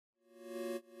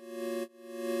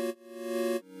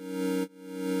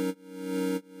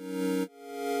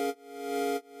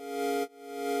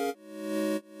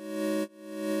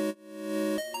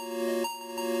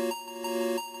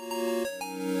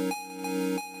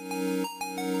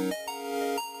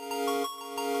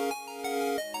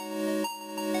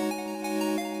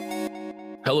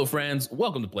Hello, friends.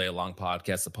 Welcome to Play Along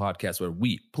Podcast, the podcast where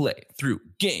we play through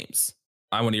games.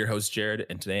 I'm one of your hosts, Jared,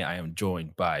 and today I am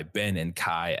joined by Ben and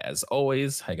Kai, as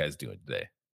always. How you guys doing today?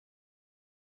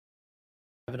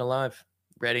 Living alive,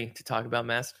 ready to talk about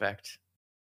Mass Effect.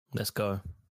 Let's go.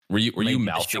 Were you Maybe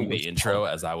mouthing the the intro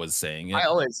as I was saying it? I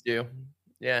always do.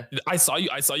 Yeah, I saw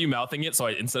you mouthing it, so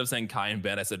instead of saying Kai and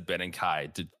Ben, I said Ben and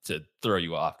Kai to throw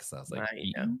you off because I was like,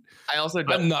 I also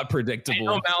don't, I'm not predictable.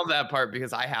 I don't mouth that part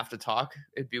because I have to talk.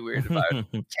 It'd be weird if I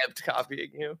kept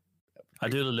copying you. I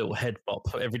do the little head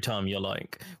bop every time you're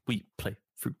like, we play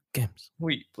through games.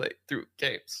 We play through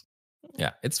games.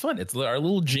 Yeah, it's fun. It's our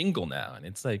little jingle now, and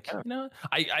it's like,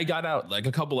 I got out like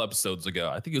a couple episodes ago.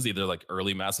 I think it was either like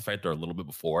early Mass Effect or a little bit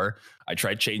before. I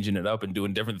tried changing it up and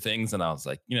doing different things, and I was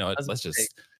like, let's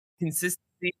just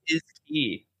consistency is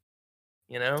key.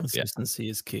 Consistency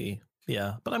is key.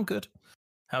 Yeah, but I'm good.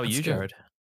 How are That's you, good. Jared?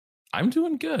 I'm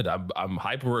doing good. I'm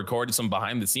hyper recording some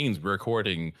behind the scenes. We're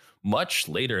recording much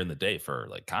later in the day for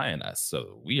like Kai and us,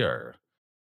 so we are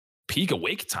peak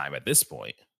awake time at this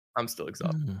point. I'm still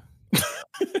exhausted.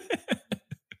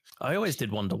 I always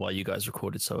did wonder why you guys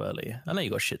recorded so early. I know you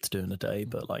got shit to do in the day,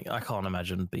 but like I can't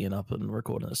imagine being up and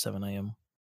recording at 7 a.m.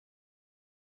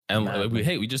 And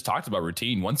we just talked about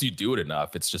routine. Once you do it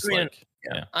enough, it's just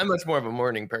I'm much more of a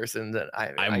morning person than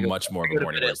I'm much more of a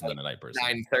morning person than a night person.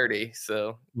 9:30.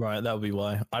 So right, that would be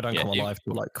why I don't come alive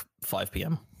till like 5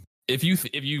 p.m. If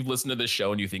you listen to this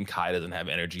show and you think Kai doesn't have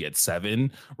energy at 7,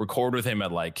 record with him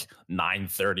at like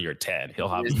 9:30 or 10. He'll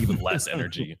have even less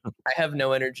energy. I have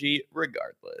no energy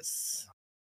regardless.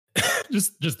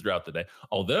 just throughout the day.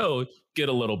 Although get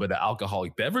a little bit of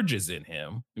alcoholic beverages in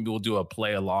him. Maybe we'll do a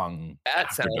play along That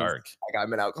after sounds dark. like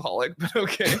I'm an alcoholic, but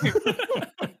okay.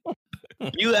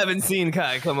 You haven't seen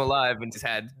Kai come alive and just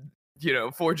had,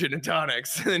 4 gin and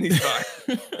tonics, and then he's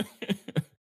fine.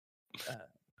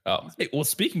 Hey, well,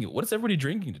 speaking of, what is everybody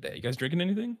drinking today? You guys drinking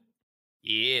anything?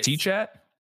 Yes. T-chat?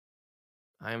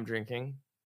 I am drinking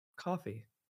coffee.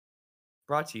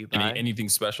 Brought to you by anything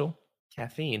special?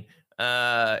 Caffeine.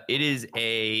 It is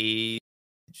a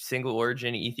single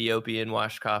origin Ethiopian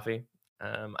washed coffee.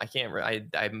 I can't. I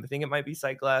think it might be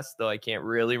Sight Glass, though I can't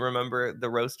really remember the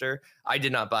roaster. I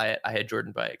did not buy it. I had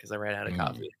Jordan buy it because I ran out of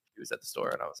coffee. He was at the store,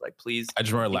 and I was like, "Please." I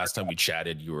just remember last time we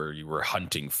chatted, you were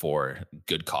hunting for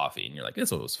good coffee, and you're like,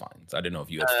 "This one was fine." So I didn't know if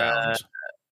you had found.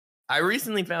 I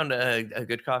recently found a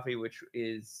good coffee, which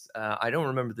is I don't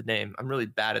remember the name. I'm really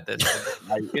bad at this.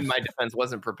 In my defense,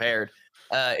 wasn't prepared.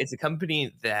 It's a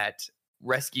company that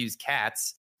rescues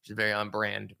cats, which is very on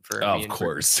brand for. Of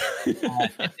course.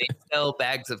 And they sell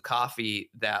bags of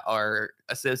coffee that are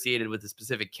associated with a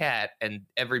specific cat, and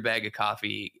every bag of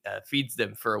coffee feeds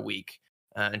them for a week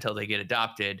until they get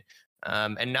adopted.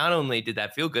 And not only did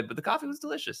that feel good, but the coffee was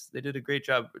delicious. They did a great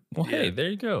job. Well, hey, there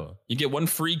you go. You get one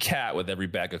free cat with every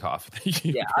bag of coffee.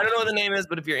 Yeah, I don't know what the name is,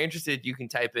 but if you're interested, you can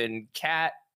type in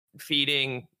cat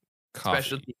feeding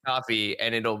specialty coffee,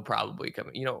 and it'll probably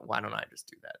come. Why don't I just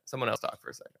do that? Someone else talk for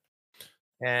a second.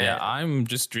 Yeah, I'm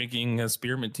just drinking a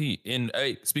spearmint tea.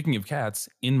 Speaking of cats,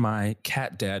 in my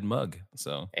cat dad mug.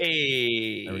 So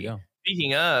hey, there we go.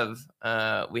 Speaking of,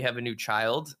 we have a new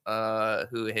child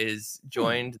who has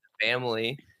joined the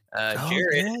family.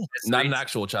 Jared, not an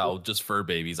actual child, just fur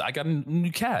babies. I got a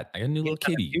new cat. I got a new little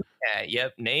kitty. New cat,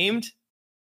 yep. Named?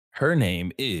 Her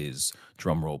name is,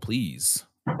 drumroll please.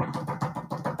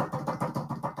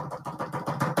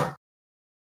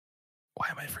 Why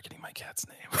am I forgetting my cat's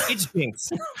name? It's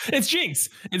Jinx. It's Jinx.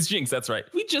 It's Jinx. That's right.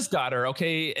 We just got her,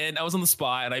 okay? And I was on the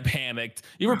spot and I panicked.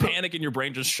 You ever panic and your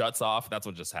brain just shuts off? That's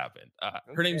what just happened.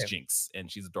 Her name's Jinx,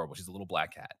 and she's adorable. She's a little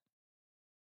black cat.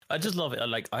 I just love it.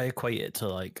 I equate it to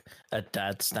like a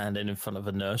dad standing in front of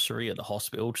a nursery at the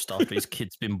hospital just after his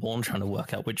kid's been born, trying to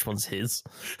work out which one's his.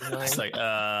 It's like,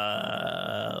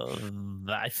 I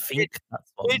think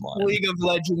that's one of mine. League of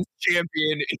Legends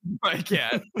champion is my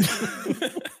cat.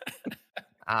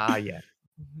 Yeah.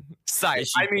 Sight.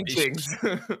 Jinx.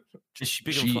 Is she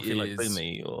big and fluffy like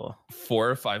me, or 4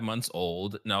 or 5 months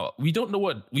old? Now we don't know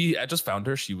I just found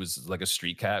her. She was like a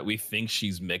street cat. We think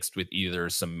she's mixed with either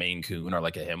some Maine Coon or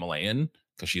like a Himalayan,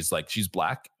 because she's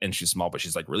black and she's small, but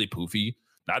she's like really poofy.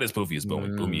 Not as poofy as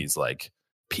Boomy. Boomy is like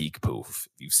peak poof.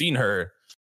 If you've seen her,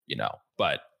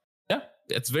 But yeah,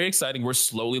 it's very exciting. We're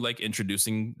slowly like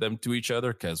introducing them to each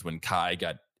other, because when Kai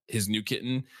got his new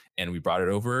kitten and we brought it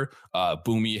over,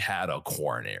 Boomy had a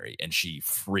coronary and she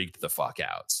freaked the fuck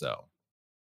out. So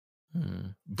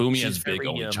Boomy has big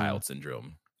only child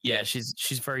syndrome. Yeah, she's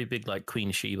very big, like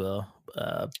Queen Sheba.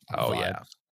 Vibes.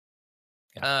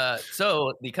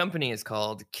 So the company is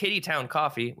called Kitty Town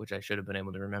Coffee, which I should have been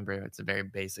able to remember. It's a very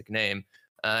basic name.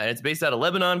 And it's based out of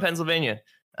Lebanon, Pennsylvania.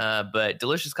 But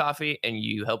delicious coffee, and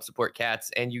you help support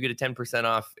cats, and you get a 10%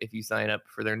 off if you sign up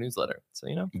for their newsletter. So,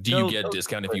 do you get a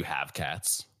discount if you have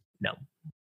cats? No.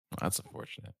 Well, that's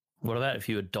unfortunate. What about if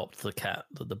you adopt the cat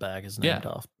that the bag is named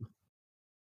after?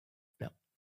 No.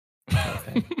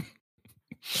 Okay.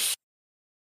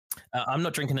 I'm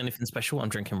not drinking anything special. I'm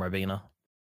drinking Ribena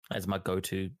as my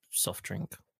go-to soft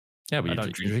drink. Yeah, but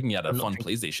you're drinking out a fun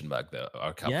PlayStation bag though.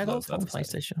 Yeah, I got a fun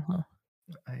PlayStation. Huh?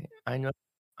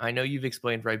 I know you've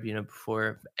explained Ribena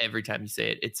before. Every time you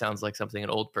say it, it sounds like something an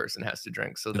old person has to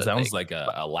drink. So it sounds like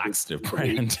a laxative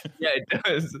brand. Yeah, it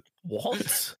does.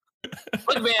 What?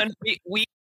 Look, man, we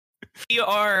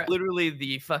are literally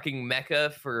the fucking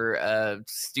mecca for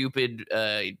stupid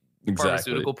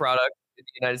pharmaceutical product in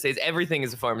the United States. Everything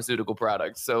is a pharmaceutical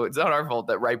product, so it's not our fault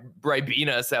that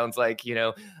Ribena sounds like,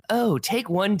 oh, take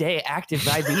 1 day active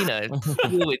Ribena to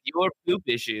deal with your poop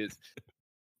issues.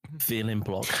 Feeling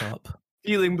blocked up.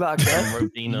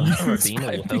 Ribena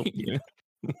will help you.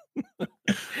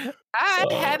 I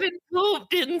haven't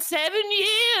pooped in 7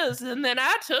 years, and then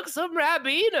I took some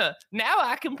Ribena. Now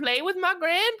I can play with my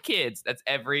grandkids. That's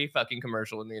every fucking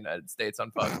commercial in the United States on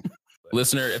Fox.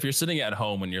 Listener, if you're sitting at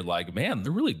home and you're like, man,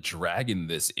 they're really dragging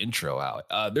this intro out.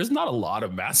 There's not a lot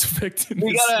of Mass Effect in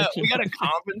we gotta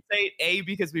compensate,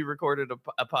 because we recorded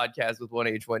a podcast with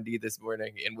 1H1D this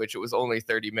morning in which it was only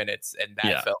 30 minutes, and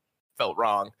that felt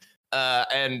wrong.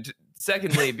 And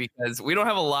secondly, because we don't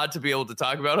have a lot to be able to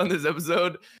talk about on this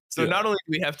episode. So not only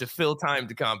do we have to fill time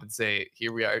to compensate,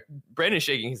 here we are. Brandon's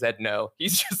shaking his head no.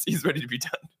 He's ready to be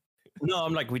done. No,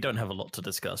 I'm like, we don't have a lot to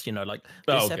discuss. This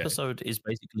episode is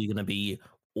basically going to be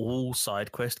all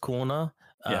side quest corner.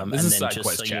 This is side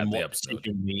quest chat.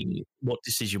 What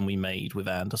decision we made with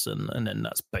Anderson, and then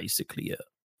that's basically it.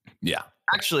 Yeah.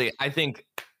 Actually, I think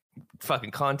fucking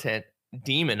content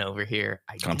demon over here.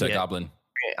 Content goblin.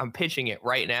 I'm pitching it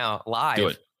right now live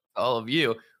to all of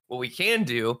you. What we can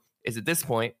do is at this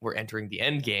point, we're entering the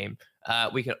end game.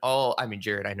 We can all,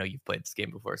 Jared, I know you've played this game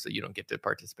before, so you don't get to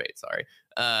participate. Sorry.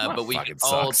 But we can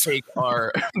all take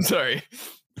our,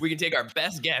 we can take our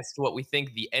best guess to what we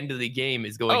think the end of the game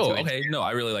is going to. Okay. No,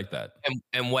 I really like that.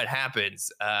 And what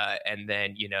happens. And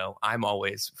then, I'm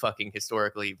always fucking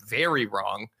historically very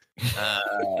wrong.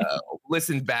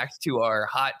 Listen back to our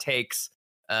hot takes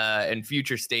and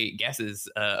future state guesses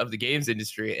of the games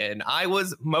industry, and I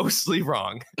was mostly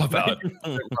wrong about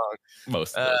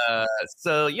most.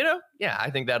 So I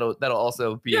think that'll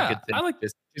also be a good thing. I like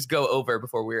just go over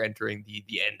before we're entering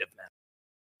the end of that.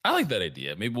 I like that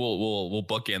idea. Maybe we'll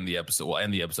bookend the episode. We'll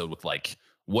end the episode with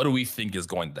what do we think is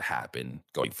going to happen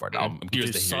going forward? I'm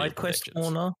curious to hear side quest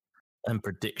corner and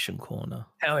prediction corner.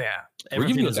 Hell yeah! We're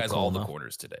giving you guys all the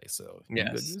corners today, so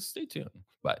just stay tuned.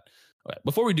 But okay,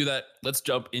 before we do that, let's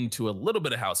jump into a little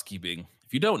bit of housekeeping.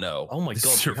 If you don't know, oh my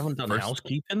god, you haven't done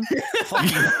housekeeping?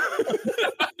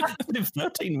 It's been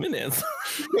 13 minutes.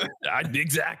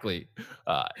 Exactly.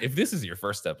 If this is your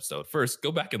first episode, first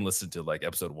go back and listen to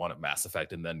episode 1 of Mass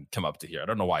Effect, and then come up to here. I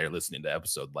don't know why you're listening to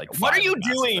episode 5. What are you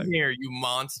doing here, you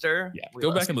monster? Yeah,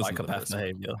 go back and listen to this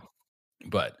behavior.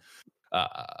 But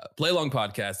Play Along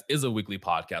Podcast is a weekly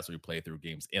podcast where we play through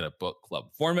games in a book club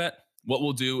format. What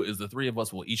we'll do is the three of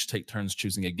us will each take turns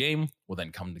choosing a game. We'll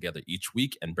then come together each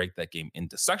week and break that game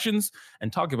into sections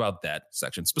and talk about that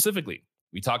section specifically.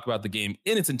 We talk about the game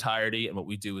in its entirety, and what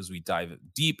we do is we dive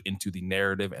deep into the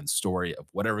narrative and story of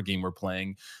whatever game we're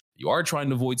playing. You are trying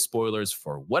to avoid spoilers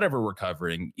for whatever we're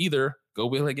covering. Either go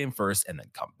play the game first and then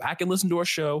come back and listen to our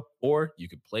show, or you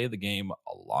could play the game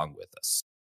along with us.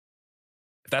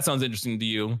 If that sounds interesting to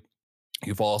you, you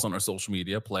can follow us on our social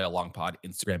media, Play Along Pod,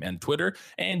 Instagram and Twitter.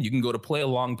 And you can go to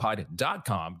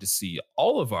playalongpod.com to see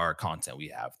all of our content we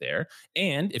have there.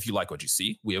 And if you like what you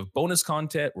see, we have bonus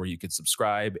content where you can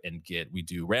subscribe and we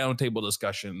do roundtable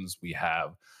discussions. We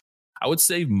have, I would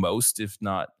say most, if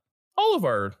not all of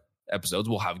our episodes,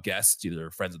 we'll have guests,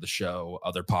 either friends of the show,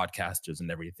 other podcasters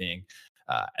and everything.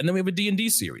 And then we have a D&D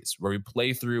series where we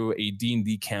play through a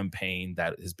D&D campaign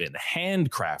that has been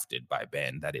handcrafted by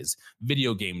Ben that is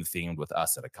video game themed with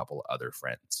us and a couple of other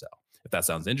friends. So if that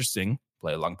sounds interesting,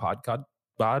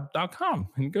 playalongpod.com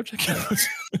and go check it out.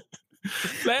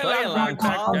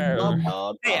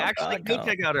 Hey, actually, go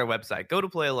check out our website. Go to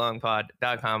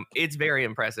playalongpod.com. It's very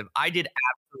impressive. I did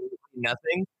absolutely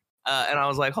nothing. And I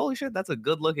was like, holy shit, that's a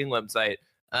good looking website.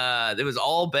 It was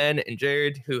all Ben and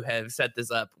Jared who have set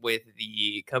this up with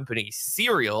the company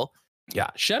Serial. Yeah,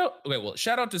 shout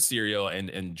out to Serial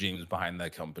and James behind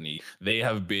that company. They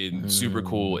have been super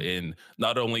cool in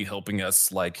not only helping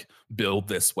us build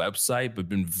this website, but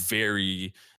been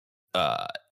very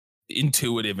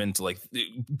intuitive into like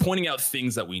pointing out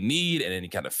things that we need and any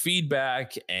kind of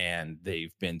feedback. And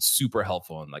they've been super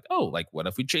helpful and like, oh, like what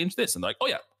if we change this? And they're like, oh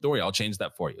yeah, don't worry, I'll change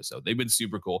that for you. So they've been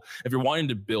super cool. If you're wanting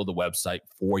to build a website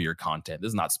for your content, this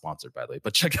is not sponsored by the way,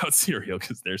 but check out Serial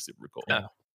because they're super cool. Yeah.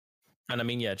 And I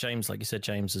mean, yeah, James, like you said,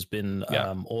 James has been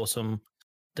awesome.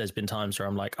 There's been times where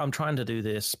I'm like, I'm trying to do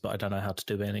this, but I don't know how to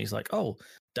do it. And he's like, oh,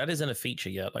 that isn't a feature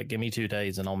yet. Like, give me 2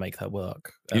 days and I'll make that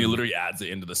work. And he literally adds it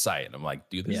into the site. And I'm like,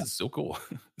 dude, this is so cool.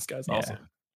 This guy's awesome.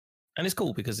 And it's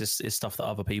cool because it's stuff that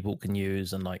other people can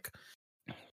use and like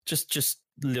just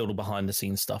little behind the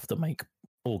scenes stuff that make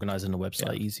organizing the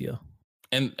website easier.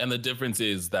 And the difference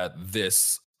is that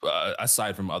this,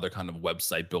 aside from other kind of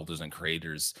website builders and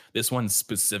creators, this one's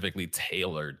specifically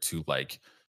tailored to like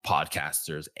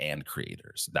podcasters and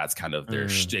creators. That's kind of their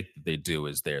shtick that they do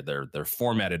is they're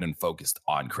formatted and focused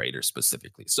on creators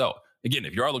specifically. So again,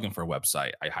 if you are looking for a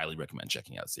website, I highly recommend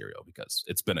checking out Serial because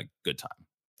it's been a good time.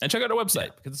 And check out our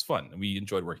website because it's fun and we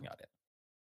enjoyed working on it.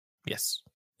 Yes.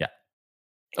 Yeah.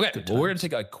 Okay. Well, we're going to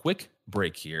take a quick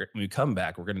break here. When we come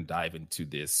back, we're going to dive into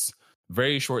this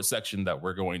very short section that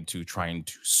we're going to try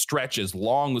to stretch as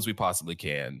long as we possibly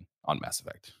can on Mass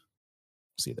Effect.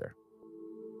 See you there.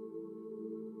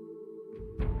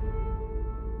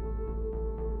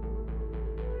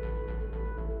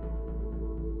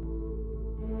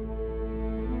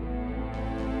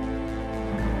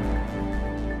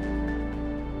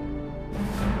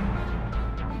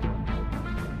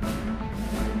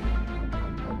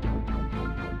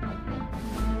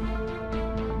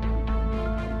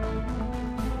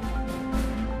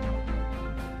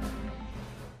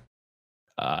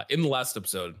 In the last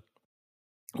episode,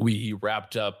 we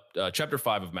wrapped up Chapter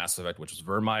 5 of Mass Effect, which was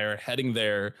Virmire, heading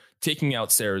there, taking out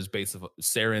Saren's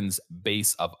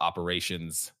base of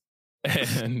operations,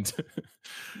 and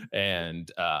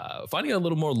finding a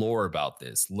little more lore about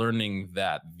this, learning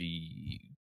that the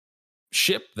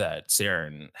ship that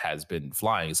Saren has been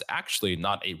flying is actually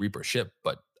not a Reaper ship,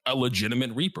 but a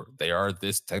legitimate Reaper. They are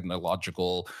this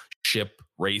technological ship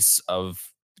race of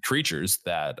creatures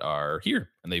that are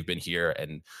here, and they've been here.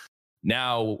 And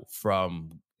now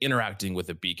from interacting with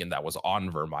a beacon that was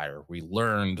on Virmire, we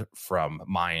learned from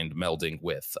mind melding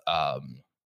with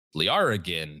Liara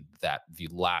again that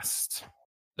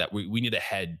we need to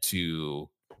head to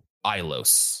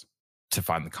Ilos to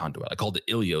find the conduit. I called it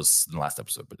Ilios in the last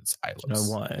episode, but it's Ilos. You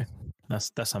know why?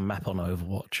 That's a map on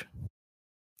Overwatch.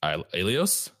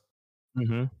 Ilios?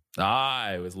 Mm-hmm.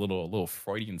 It was a little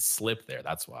Freudian slip there.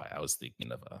 That's why I was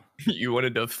thinking of a. You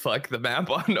wanted to fuck the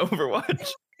map on Overwatch?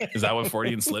 Is that what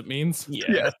Freudian slip means?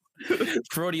 Yeah.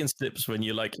 Freudian slips when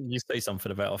you say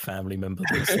something about a family member.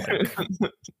 That's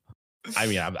like... I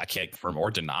mean, I can't confirm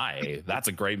or deny. That's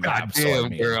a great map. God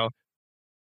damn, girl.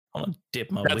 I'm gonna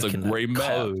dip my That's a great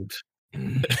map.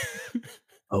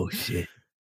 Oh shit.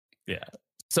 Yeah.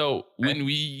 So when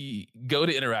we go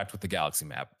to interact with the galaxy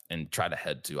map and try to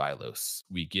head to Ilos,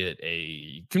 we get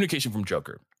a communication from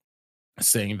Joker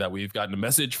saying that we've gotten a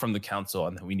message from the council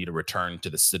and that we need to return to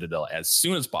the Citadel as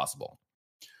soon as possible.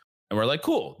 And we're like,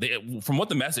 cool. From what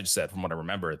the message said, from what I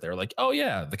remember, they're like, oh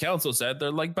yeah, the council said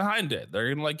they're like behind it. They're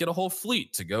gonna like get a whole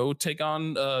fleet to go take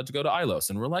on to go to Ilos.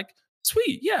 And we're like,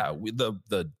 sweet, yeah.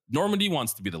 The Normandy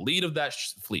wants to be the lead of that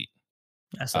fleet.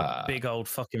 That's a big old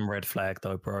fucking red flag,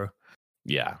 though, bro.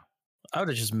 Yeah, I would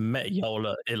have just met y'all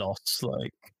at Ilos,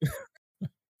 like.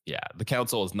 Yeah, the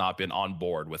council has not been on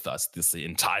board with us this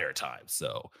entire time.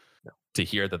 So to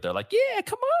hear that they're like, yeah,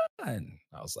 come on,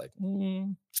 I was like,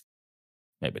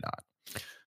 maybe not.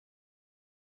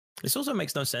 This also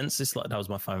makes no sense. It's like that was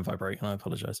my phone vibrating. I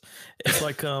apologize. It's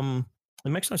like it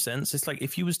makes no sense. It's like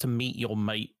if you was to meet your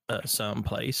mate at a certain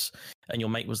place, and your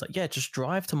mate was like, yeah, just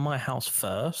drive to my house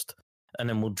first, and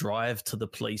then we'll drive to the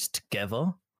place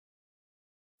together.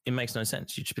 It makes no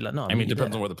sense. You'd just be like, no. I mean, it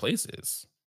depends on where the place is.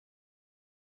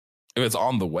 If it's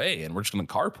on the way and we're just going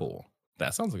to carpool,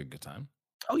 that sounds like a good time.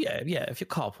 Oh, yeah. Yeah. If you're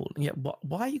carpooling. Yeah.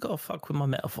 Why you got to fuck with my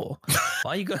metaphor?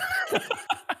 Why you got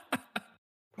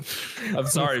I'm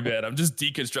sorry, man. I'm just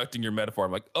deconstructing your metaphor.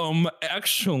 I'm like,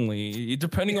 actually,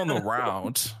 depending on the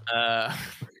route.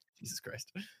 Jesus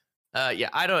Christ. Yeah,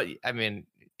 I mean,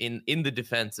 in the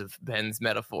defense of Ben's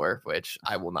metaphor, which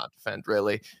I will not defend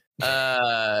really,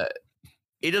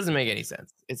 it doesn't make any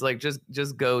sense. It's like just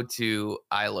go to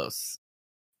Ilos,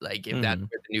 like if that's where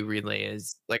the new relay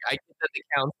is. Like I get that the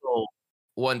council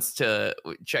wants to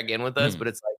check in with us, but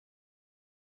it's like,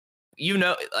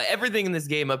 everything in this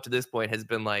game up to this point has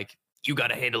been like, you got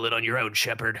to handle it on your own,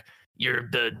 Shepard. You're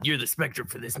the Spectrum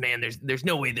for this, man. There's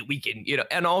no way that we can,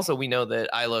 And also we know that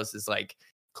Ilos is like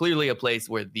clearly a place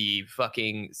where the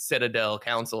fucking Citadel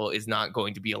Council is not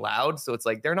going to be allowed. So it's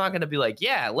like they're not going to be like,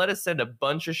 yeah, let us send a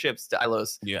bunch of ships to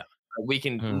Ilos. Yeah. We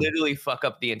can literally fuck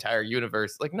up the entire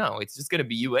universe. Like, no, it's just going to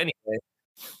be you anyway.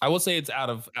 I will say it's out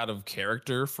of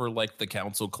character for like the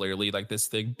council, clearly, like this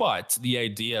thing. But the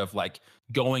idea of like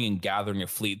going and gathering a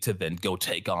fleet to then go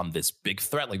take on this big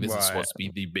threat, like this is supposed to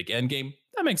be the big end game,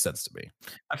 that makes sense to me.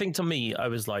 I think to me, I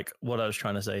was like, what I was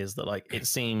trying to say is that like it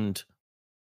seemed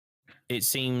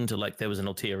like there was an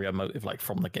ulterior motive, like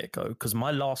from the get go. Because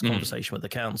my last conversation with the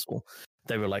council,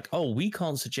 they were like, "Oh, we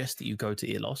can't suggest that you go to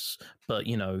Ilos, but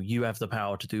you know, you have the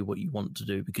power to do what you want to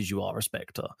do because you are a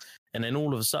Spectre." And then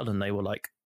all of a sudden, they were like,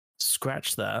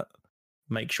 "Scratch that.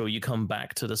 Make sure you come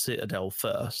back to the Citadel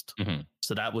first."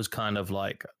 So that was kind of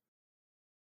like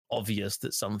obvious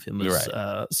that something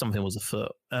was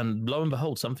afoot. And lo and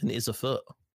behold, something is afoot.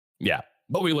 Yeah.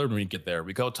 But we learn when we get there.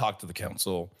 We go talk to the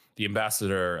council. The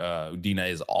ambassador, Udina,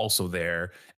 is also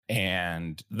there.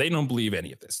 And they don't believe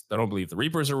any of this. They don't believe the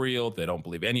Reapers are real. They don't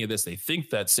believe any of this. They think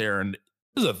that Saren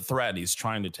is a threat. He's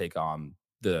trying to take on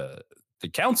the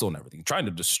council and everything, trying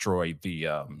to destroy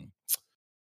the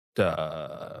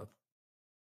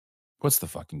what's the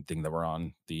fucking thing that we're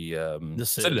on? The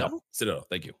Citadel. Citadel,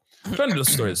 thank you. Trying to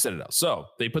destroy the Citadel. So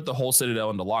they put the whole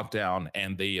Citadel into lockdown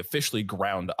and they officially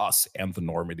ground us and the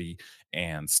Normandy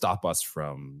and stop us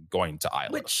from going to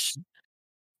Ilos. Which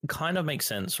kind of makes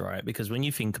sense, right? Because when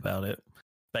you think about it,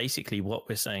 basically what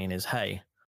we're saying is, hey,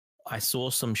 I saw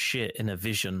some shit in a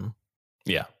vision.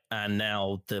 Yeah. And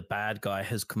now the bad guy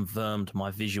has confirmed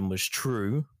my vision was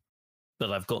true,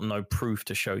 but I've got no proof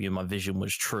to show you my vision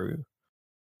was true.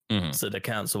 So the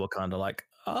council were kind of like,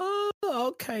 oh,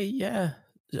 okay, yeah,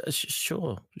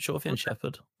 sure thing,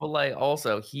 Shepard. Well, like,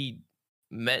 also, he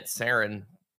met Saren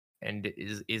and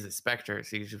is a Spectre,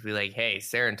 so he should be like, hey,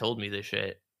 Saren told me this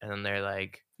shit. And then they're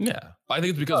like, yeah, I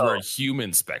think it's because we're a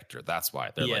human Spectre. That's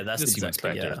why. They're like, that's this exactly,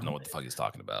 human Spectre doesn't know what the fuck he's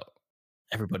talking about.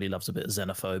 Everybody loves a bit of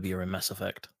xenophobia in Mass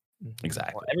Effect.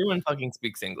 Exactly. Well, everyone fucking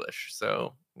speaks English,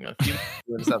 so you know, if you're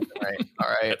doing something right,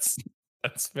 all right.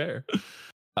 That's fair.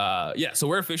 Yeah, so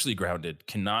we're officially grounded,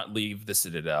 cannot leave the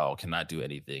Citadel, cannot do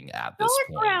anything at this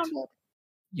point.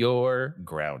 You're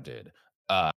grounded.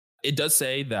 It does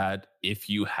say that if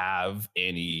you have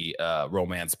any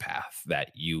romance path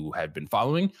that you had been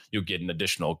following, you'll get an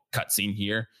additional cutscene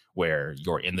here where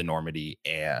you're in the Normandy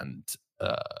and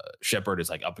Shepard is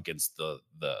like up against the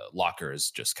lockers,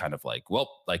 just kind of like,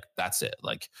 well, like that's it.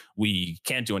 Like we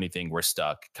can't do anything. We're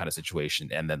stuck kind of situation.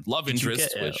 And then love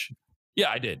interest, which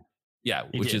I did. Yeah,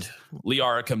 which is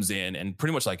Liara comes in and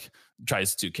pretty much like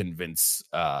tries to convince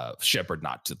Shepard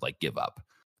not to like give up.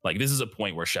 Like this is a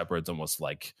point where Shepard's almost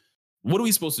like, what are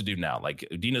we supposed to do now? Like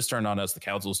Udina's turned on us, the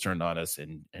council's turned on us,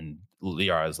 and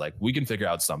Liara's like, we can figure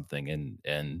out something.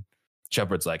 And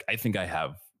Shepard's like, I think I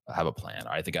have a plan.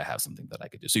 Or I think I have something that I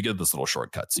could do. So you get this little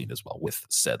shortcut scene as well with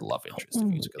said love interest.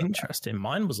 Interesting.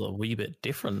 Mine was a wee bit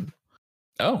different.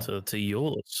 To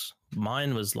yours.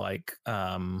 Mine was like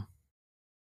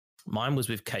mine was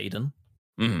with Kaidan.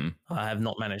 I have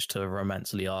not managed to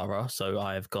romance Liara, so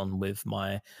I have gone with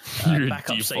my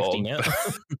backup safety net.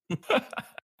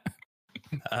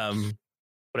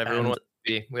 What everyone wants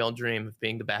to be. We all dream of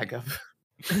being the backup.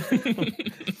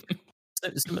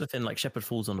 Similar thing, like Shepard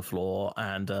falls on the floor,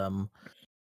 and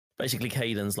basically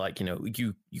Kaidan's like, you know,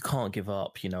 you can't give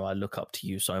up. You know, I look up to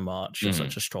you so much. You're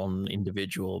such a strong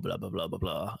individual. Blah blah blah blah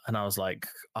blah. And I was like,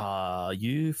 "Are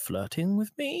you flirting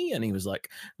with me?" And he was like,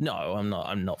 "No, I'm not.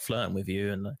 I'm not flirting with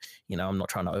you. And you know, I'm not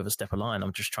trying to overstep a line.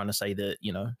 I'm just trying to say that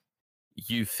you know,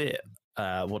 you fit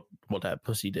what that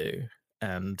pussy do."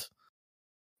 And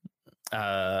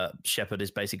Shepard is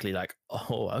basically like,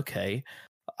 "Oh, okay.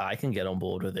 I can get on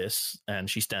board with this." And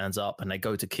she stands up and they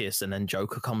go to kiss, and then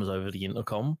Joker comes over the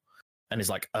intercom and is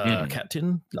like,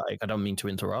 Captain, like, I don't mean to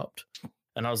interrupt.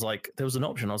 And I was like, there was an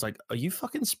option. I was like, are you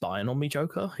fucking spying on me,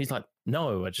 Joker? He's like,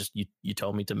 no, I just, you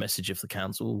told me to message if the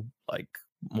council like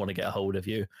want to get a hold of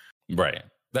you. Right.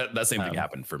 That same thing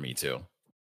happened for me too.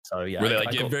 So yeah. Where they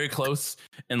like get very close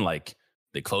and like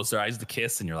they close their eyes to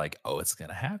kiss and you're like, oh, it's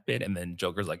gonna happen. And then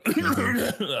Joker's like,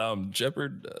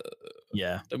 Shepard.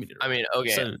 Yeah. I mean, okay.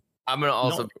 So, I'm gonna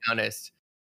also be honest.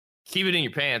 Keep it in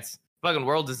your pants. Fucking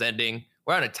world is ending.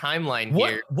 We're on a timeline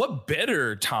here. What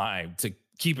better time to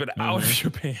keep it out of your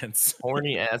pants?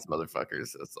 Horny ass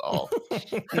motherfuckers. That's all.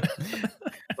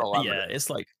 Yeah,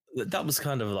 it's like that was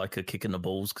kind of like a kick in the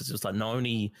balls because it was like not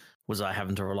only was I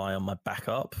having to rely on my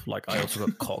backup, like I also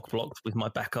got cock blocked with my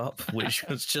backup, which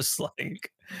was just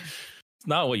like it's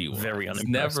not what you want. Very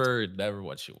unimpressed. Never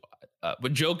what you want.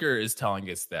 But Joker is telling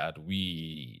us that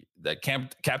that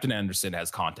Captain Anderson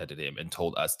has contacted him and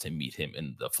told us to meet him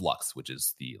in the Flux, which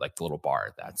is the little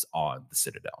bar that's on the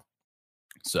Citadel.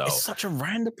 So it's such a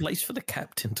random place for the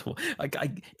captain to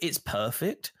it's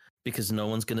perfect because no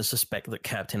one's going to suspect that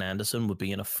Captain Anderson would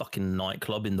be in a fucking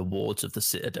nightclub in the wards of the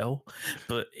Citadel,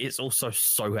 but it's also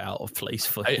so out of place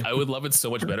for him. I would love it so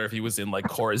much better if he was in like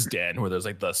Cora's Den, where there's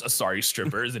like the Asari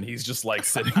strippers, and he's just like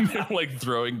sitting there like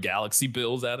throwing galaxy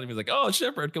bills at him. He's like, "Oh,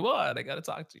 Shepard, come on, I got to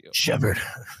talk to you, Shepard."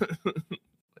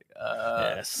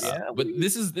 Yes. But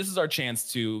this is our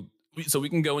chance to, so we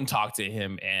can go and talk to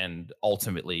him and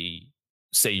ultimately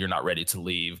say you're not ready to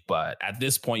leave, but at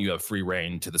this point you have free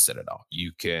reign to the Citadel.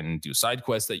 You can do side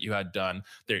quests that you had done.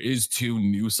 There is 2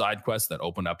 new side quests that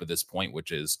open up at this point,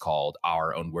 which is called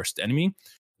Our Own Worst Enemy,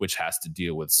 which has to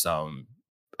deal with some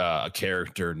a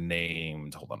character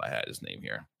named, hold on, I had his name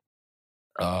here.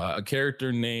 A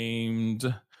character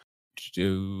named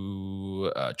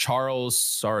Charles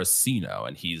Saraceno,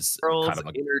 and he's Charles kind of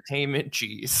Entertainment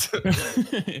Cheese.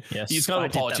 Yes, he's kind of a I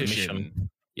did that politician. mission.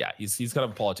 Yeah, he's kind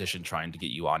of a politician trying to get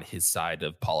you on his side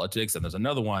of politics. And there's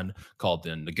another one called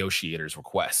the Negotiator's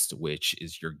Request, which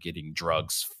is you're getting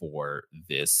drugs for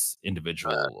this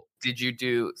individual. Did you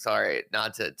do? Sorry,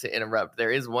 not to interrupt.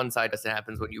 There is one side quest that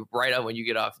happens when you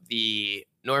get off the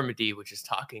Normandy, which is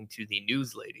talking to the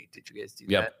news lady. Did you guys do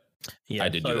that? Yeah, I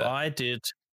did do that.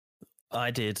 I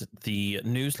did the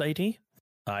news lady.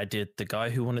 I did the guy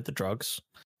who wanted the drugs.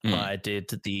 I did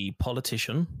the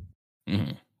politician.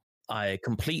 Mhm. I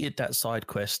completed that side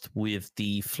quest with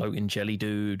the floating jelly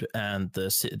dude and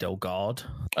the Citadel guard.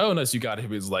 Oh, nice. You got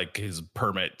his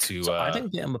permit to. So I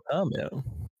didn't get him a permit.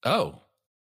 Oh,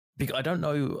 Because I don't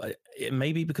know.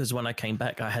 Maybe because when I came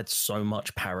back, I had so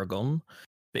much Paragon,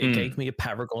 but it gave me a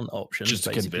Paragon option. just to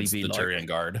basically convince the Turian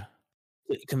guard.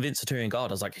 Convince the Turian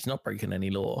guard. I was like, he's not breaking any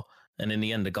law. And in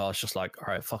the end, the guard's just like,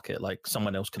 all right, fuck it. Like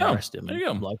someone else can arrest him. There you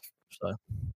go. Like, so.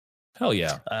 Hell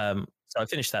yeah. So I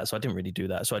finished that. So I didn't really do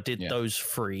that. So I did those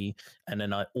 3. And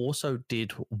then I also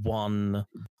did one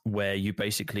where you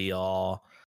basically are,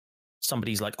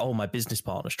 somebody's like, oh, my business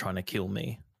partner's trying to kill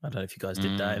me. I don't know if you guys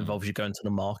did that. It involves you going to the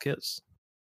markets.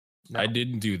 No. I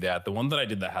didn't do that. The one that I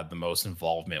did that had the most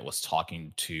involvement was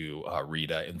talking to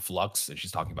Rita in Flux, and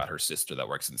she's talking about her sister that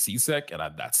works in CSEC, and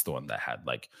that's the one that had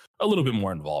like a little bit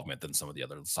more involvement than some of the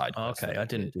other side quests. Okay, I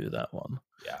didn't do that one.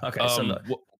 Yeah. Okay, so look,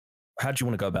 how do you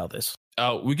want to go about this?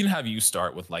 We can have you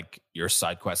start with like your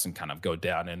side quests and kind of go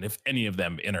down, and if any of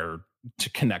them to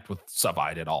connect with stuff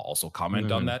I did, I'll also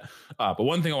comment on that. But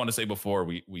one thing I want to say before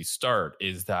we start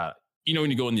is that, you know,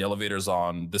 when you go in the elevators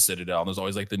on the Citadel, there's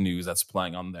always like the news that's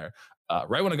playing on there.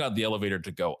 Right when I got the elevator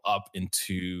to go up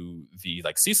into the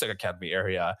like CSEC Academy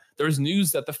area, there's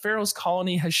news that the Pharaoh's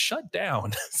colony has shut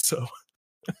down. So,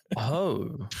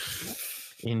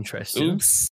 interesting.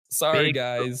 Oops, sorry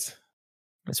guys.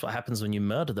 That's what happens when you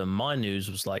murder them. My news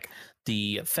was like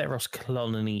the Pharaoh's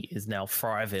colony is now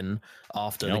thriving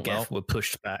after the Geth were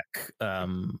pushed back,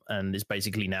 and is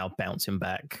basically now bouncing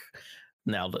back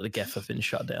now that the Geth have been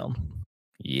shut down.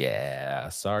 Yeah,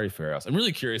 sorry, Pharaohs. I'm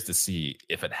really curious to see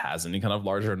if it has any kind of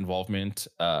larger involvement.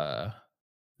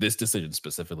 This decision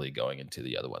specifically going into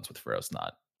the other ones with Pharaohs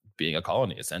not being a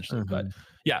colony, essentially. But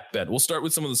yeah, Ben, we'll start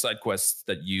with some of the side quests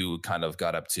that you kind of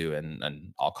got up to,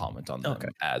 and I'll comment on them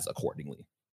as accordingly.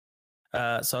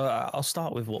 So I'll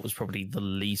start with what was probably the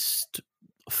least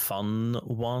fun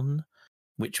one,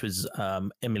 which was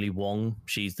Emily Wong.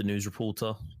 She's the news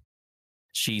reporter.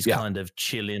 She's kind of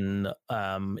chilling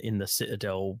in the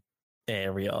Citadel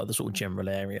area, the sort of general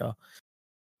area.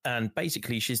 And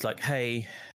basically she's like, hey,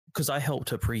 because I helped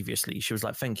her previously. She was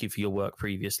like, thank you for your work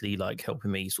previously, like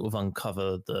helping me sort of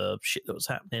uncover the shit that was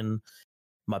happening.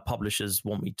 My publishers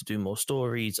want me to do more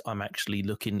stories. I'm actually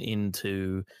looking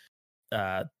into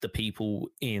the people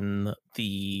in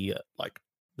the, like,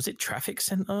 was it traffic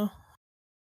center?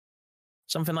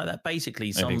 Something like that.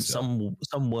 Basically, some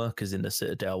workers in the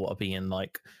Citadel are being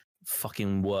like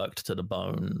fucking worked to the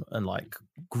bone and like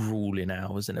grueling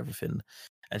hours and everything.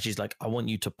 And she's like, I want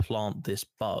you to plant this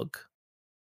bug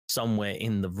somewhere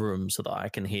in the room so that I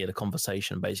can hear the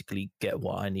conversation, basically get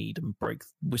what I need and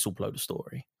whistleblow the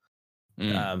story.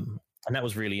 And that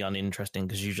was really uninteresting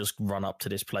because you just run up to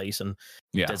this place and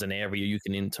there's an area you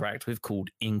can interact with called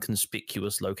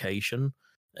inconspicuous location.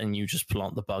 And you just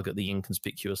plant the bug at the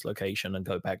inconspicuous location and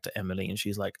go back to Emily. And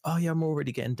she's like, oh, yeah, I'm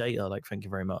already getting data. Like, thank you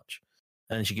very much.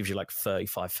 And then she gives you like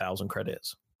 35,000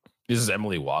 credits. This is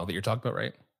Emily Wong that you're talking about,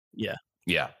 right? Yeah.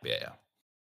 Yeah.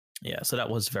 So that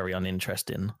was very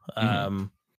uninteresting. I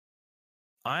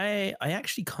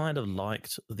actually kind of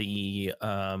liked the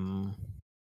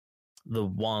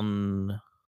one,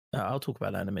 I'll talk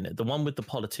about that in a minute. The one with the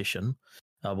politician.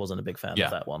 I wasn't a big fan Yeah.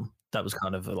 of that one. That was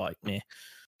kind of like meh.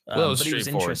 Well, it was But it was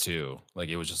straightforward interesting. too. Like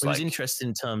it was just It was like interesting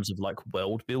in terms of like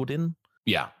world building.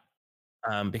 yeah.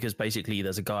 Because basically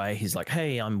there's a guy, he's like,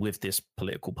 hey, I'm with this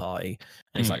political party.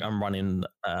 And he's like, I'm running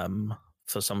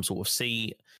for some sort of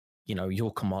seat. You know,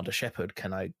 you're Commander Shepard.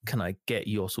 Can I get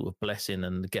your sort of blessing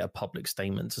and get a public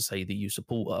statement to say that you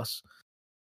support us?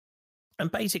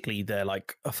 And basically they're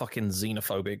like a fucking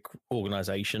xenophobic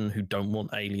organization who don't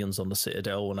want aliens on the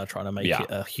Citadel and are trying to make it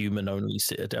a human-only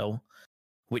Citadel.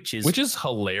 Which is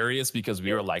hilarious because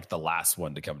we were like the last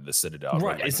one to come to the Citadel.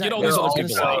 Right, like, exactly. get all these other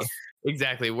people out.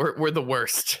 Exactly. We're the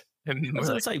worst. And I was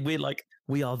gonna say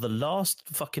we are the last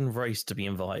fucking race to be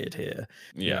invited here.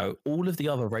 Yeah. You know, all of the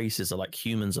other races are like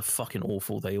humans are fucking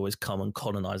awful. They always come and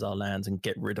colonize our lands and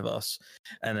get rid of us.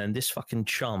 And then this fucking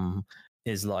chum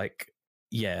is like,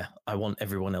 yeah, I want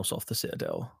everyone else off the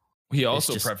Citadel. He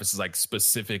also prefaces like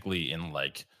specifically in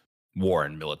like war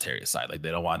and military side, like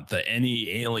they don't want any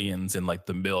aliens in like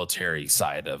the military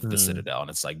side of the Citadel, and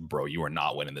it's like, bro, you are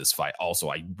not winning this fight. Also,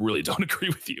 I really don't agree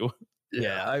with you.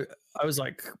 Yeah, I was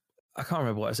like, I can't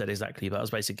remember what I said exactly, but I was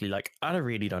basically like, I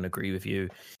really don't agree with you.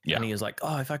 Yeah. And he was like,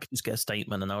 oh, if I could just get a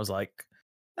statement. And I was like,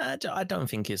 I don't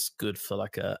think it's good for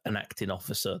like an acting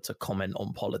officer to comment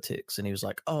on politics. And he was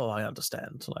like, oh, I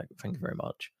understand. Like, thank you very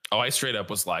much. Oh, I straight up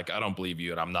was like, I don't believe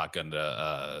you, and I'm not going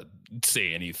to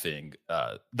say anything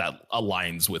that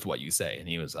aligns with what you say. And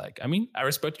he was like, I mean, I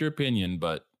respect your opinion,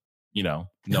 but you know,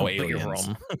 no aliens. You're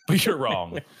wrong. But you're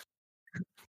wrong.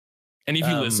 And if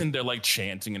you listen, they're like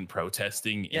chanting and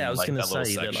protesting in like that little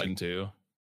section like, too.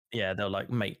 Yeah, they'll like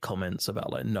make comments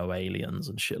about like no aliens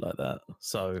and shit like that.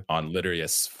 So on literally a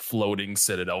floating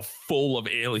Citadel full of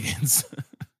aliens.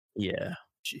 Yeah,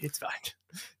 it's fine.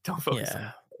 Don't focus.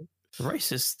 Yeah,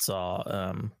 racists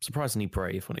are surprisingly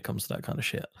brave when it comes to that kind of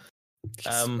shit.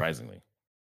 Surprisingly,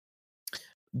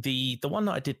 the one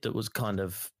that I did that was kind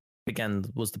of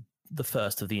was the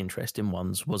first of the interesting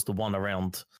ones was the one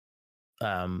around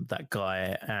that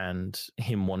guy and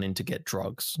him wanting to get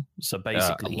drugs. So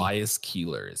basically, Elias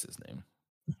Keeler is his name.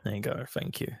 There you go.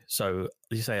 Thank you. So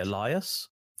did you say Elias?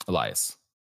 Elias.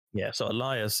 Yeah. So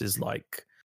Elias is like,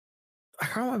 I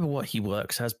can't remember what he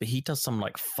works as, but he does some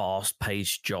like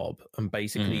fast-paced job, and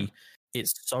basically,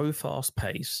 it's so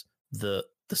fast-paced that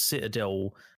the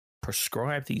Citadel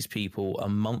prescribe these people a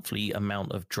monthly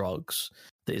amount of drugs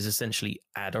that is essentially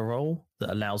Adderall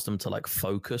that allows them to like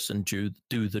focus and do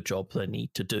the job they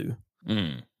need to do.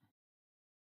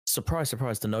 Surprise,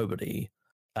 surprise to nobody.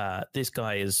 This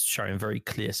guy is showing very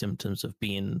clear symptoms of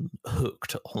being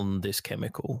hooked on this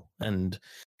chemical. And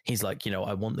he's like, you know,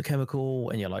 I want the chemical.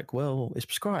 And you're like, well, it's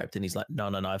prescribed. And he's like, no,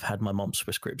 I've had my mom's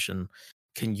prescription.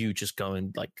 Can you just go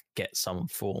and like get some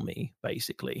for me,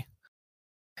 basically?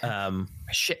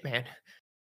 Shit, man.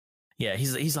 Yeah,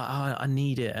 he's like, oh, I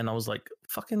need it. And I was like,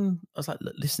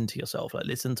 listen to yourself. Like,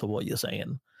 listen to what you're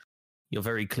saying. You're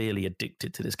very clearly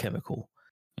addicted to this chemical.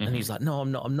 And he's like, no,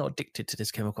 I'm not addicted to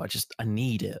this chemical. I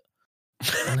need it.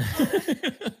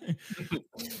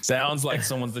 Sounds like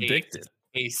someone's addicted.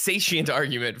 A satiant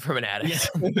argument from an addict.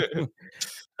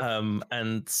 Yeah.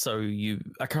 And so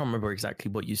I can't remember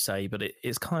exactly what you say, but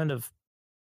it's kind of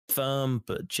firm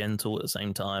but gentle at the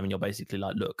same time. And you're basically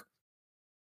like, look,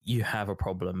 you have a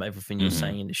problem. Everything you're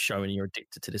saying is showing you're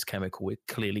addicted to this chemical. It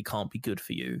clearly can't be good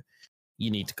for you. You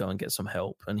need to go and get some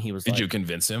help. And he was Did you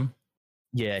convince him?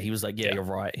 Yeah, he was like, yeah, you're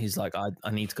right. He's like,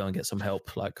 I need to go and get some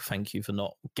help. Like, thank you for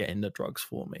not getting the drugs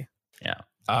for me. Yeah.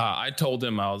 I told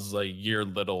him, I was like, your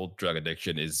little drug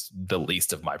addiction is the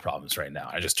least of my problems right now.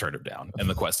 I just turned him down and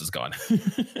the quest is gone.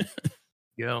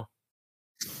 Yeah.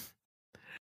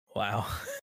 Wow.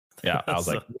 Yeah. I was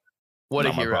like, what a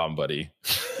not hero. my problem, buddy.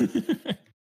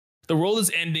 The world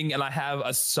is ending and I have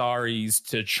Asaris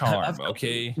to charm,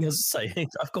 okay? I was saying,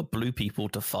 I've got blue people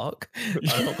to fuck.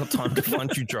 I've not got time to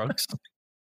find you drugs.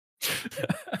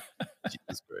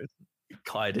 Jesus Christ.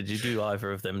 Kai, did you do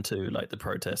either of them too, like the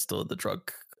protest or the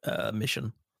drug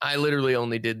mission? I literally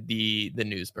only did the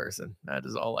news person. That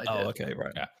is all I did. Oh, okay,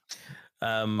 right. Yeah.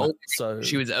 So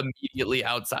she was immediately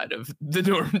outside of the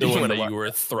Normandy. The one that you were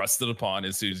thrusted upon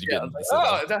as soon as you get into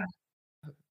the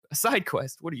a side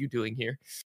quest. What are you doing here?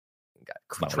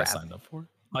 Got not what I signed up for.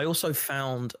 I also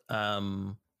found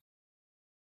it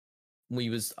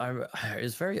was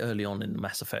very early on in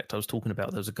Mass Effect. I was talking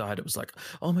about there was a guy that was like,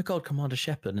 "Oh my god, Commander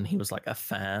Shepard," and he was like a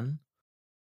fan.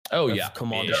 Oh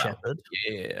Commander Shepard.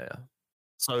 Yeah.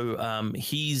 So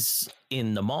he's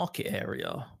in the market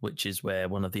area, which is where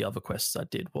one of the other quests I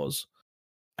did was,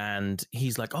 and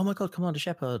he's like, "Oh my god, Commander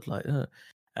Shepard!" Like,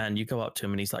 and you go up to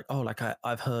him and he's like, "Oh, like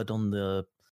I've heard on the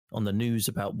on the news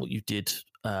about what you did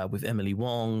with Emily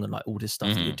Wong and like all this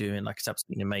stuff that you're doing. Like, it's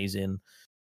absolutely amazing.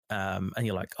 And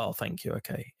you're like, oh, thank you.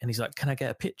 Okay. And he's like, can I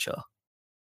get a picture?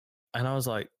 And I was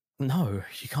like, no,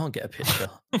 you can't get a picture.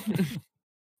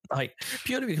 Like,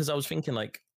 purely because I was thinking,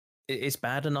 like, it's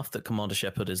bad enough that Commander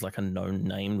Shepard is like a known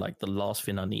name. Like, the last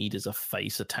thing I need is a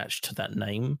face attached to that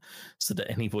name so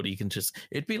that anybody can just,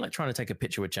 it'd be like trying to take a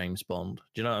picture with James Bond.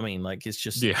 Do you know what I mean? Like, it's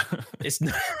just, it's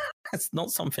not, it's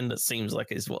not something that seems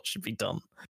like it's what should be done.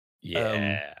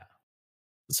 Yeah.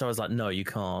 So I was like, no, you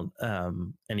can't.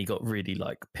 And he got really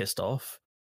like pissed off.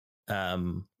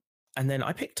 And then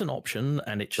I picked an option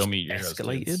and it just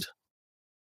escalated.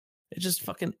 It just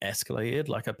fucking escalated.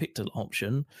 Like, I picked an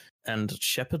option and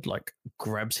Shepard like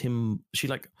grabs him. She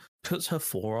like puts her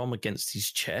forearm against his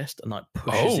chest and like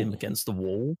pushes him against the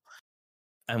wall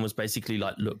and was basically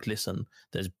like, look, listen,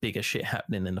 there's bigger shit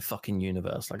happening in the fucking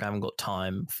universe. Like, I haven't got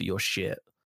time for your shit.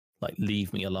 Like,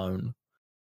 leave me alone.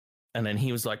 And then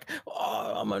he was like,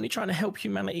 oh, I'm only trying to help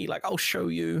humanity. Like, I'll show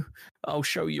you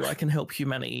I can help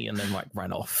humanity. And then like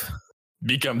ran off.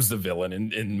 Becomes the villain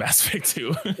in Mass Effect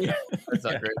 2. Yeah, that's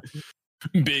not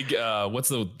great. Big what's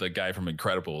the guy from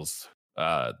Incredibles?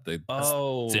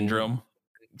 Syndrome.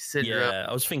 Yeah,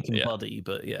 I was thinking Buddy,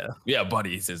 but yeah,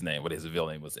 Buddy is his name, but his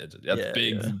villain name was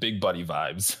big Buddy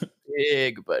vibes.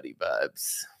 Big Buddy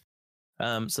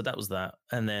vibes. So that was that.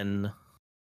 And then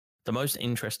the most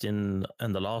interesting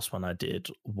and the last one I did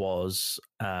was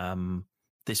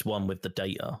this one with the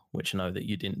data, which I know that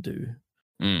you didn't do,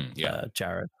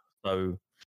 Jared. So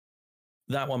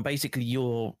that one, basically,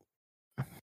 I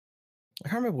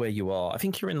can't remember where you are. I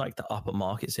think you're in like the upper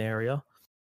markets area,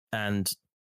 and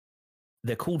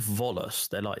they're called Volus.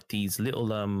 They're like these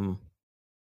little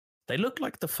they look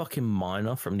like the fucking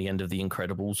miner from the end of The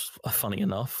Incredibles, funny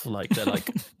enough. Like, they're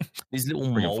like these little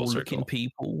mole-looking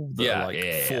people that are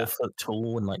like 4 foot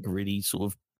tall and like really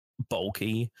sort of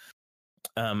bulky.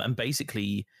 And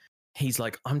basically, he's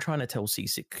like, I'm trying to tell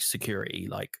C6 security,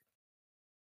 like,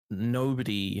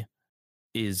 nobody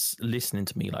is listening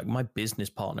to me. Like, my business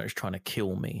partner is trying to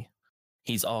kill me.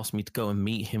 He's asked me to go and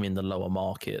meet him in the lower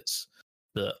markets,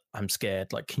 but I'm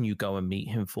scared. Like, can you go and meet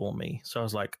him for me? So I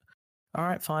was like, all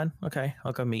right, fine. Okay,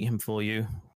 I'll go meet him for you.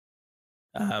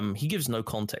 He gives no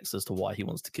context as to why he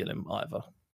wants to kill him either.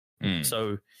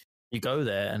 So you go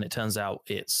there and it turns out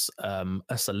it's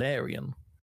a Solarian.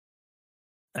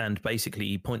 And basically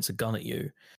he points a gun at you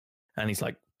and he's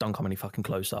like, don't come any fucking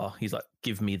closer. He's like,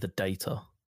 give me the data.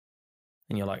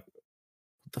 And you're like,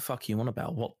 what the fuck you on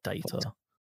about? What data?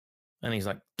 And he's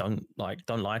like, don't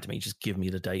lie to me. Just give me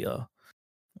the data.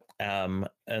 And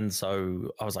so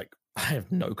I was like, I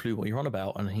have no clue what you're on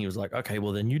about. And he was like, okay,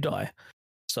 well then you die.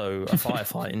 So a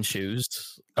firefight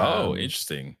ensues.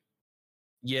 Interesting.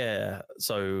 Yeah.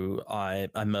 So I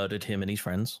murdered him and his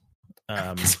friends.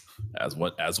 As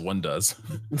one does.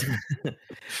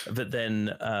 But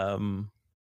then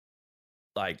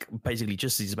like, basically,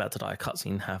 just as he's about to die, a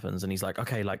cutscene happens and he's like,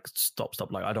 okay, like, stop,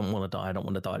 like, I don't want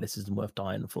to die, this isn't worth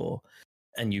dying for.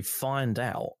 And you find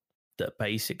out that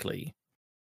basically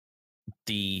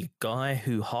the guy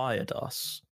who hired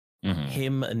us,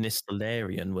 him and this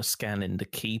Solarian were scanning the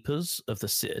keepers of the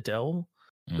Citadel,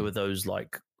 who are those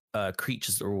like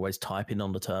creatures that are always typing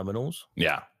on the terminals.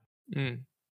 Yeah.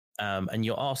 And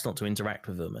you're asked not to interact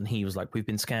with them. And he was like, we've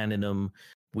been scanning them.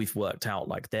 We've worked out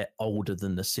like they're older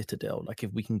than the Citadel. Like,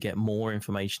 if we can get more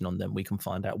information on them, we can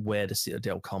find out where the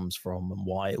Citadel comes from and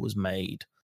why it was made.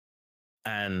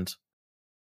 And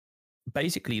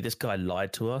basically, this guy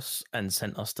lied to us and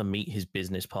sent us to meet his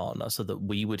business partner so that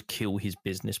we would kill his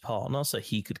business partner so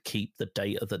he could keep the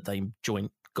data that they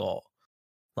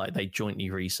jointly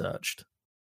researched.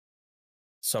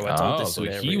 So I told this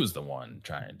Solarian, he was the one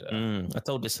trying to. I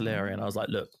told this Solarian, I was like,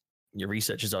 look, your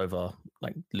research is over.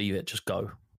 Like, leave it, just go.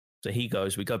 So he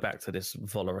goes, we go back to this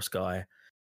Volorus guy.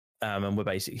 And we're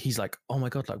basically, he's like, oh my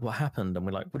God, like, what happened? And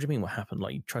we're like, what do you mean what happened?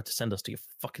 Like, you tried to send us to your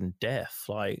fucking death.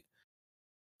 Like,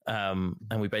 and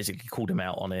we basically called him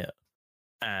out on it.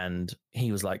 And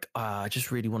he was like, I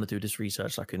just really want to do this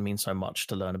research. Like, it means so much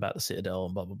to learn about the Citadel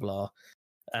and blah, blah, blah.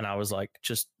 And I was like,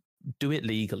 just do it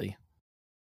legally.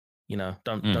 You know,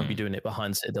 don't be doing it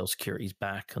behind Citadel security's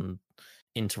back and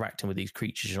interacting with these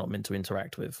creatures you're not meant to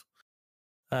interact with.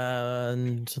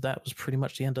 And so that was pretty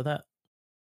much the end of that.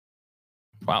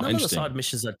 Wow, None interesting. of the side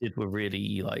missions I did were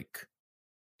really like...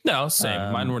 No,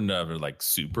 same. Mine were never like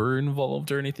super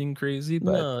involved or anything crazy,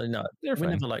 but no, they're we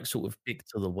fine. never like sort of big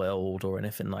to the world or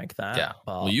anything like that. Yeah.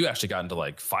 But... Well, you actually got into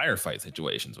like firefight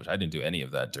situations, which I didn't do any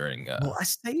of that during. Well, I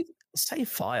say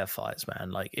firefights, man.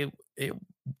 Like it it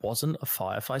wasn't a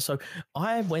firefight. So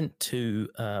I went to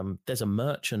there's a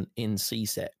merchant in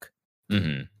CSEC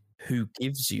who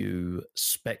gives you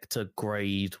Spectre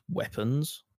grade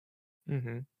weapons.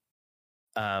 And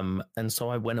so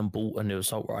I went and bought a new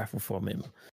assault rifle from him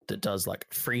that does like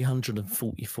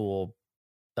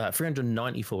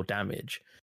 394 damage,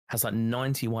 has like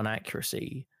 91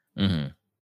 accuracy,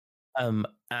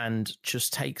 and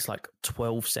just takes like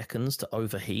 12 seconds to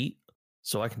overheat.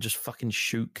 So I can just fucking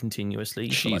shoot continuously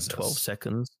for like 12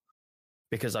 seconds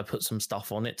because I put some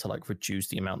stuff on it to like reduce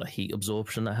the amount of heat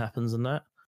absorption that happens in that.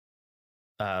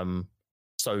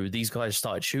 So these guys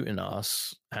started shooting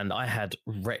us, and I had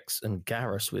Rex and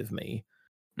Garrus with me,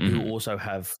 who also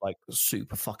have like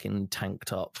super fucking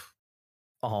tanked up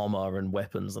armor and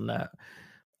weapons and that.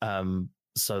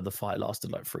 So the fight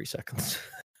lasted like 3 seconds.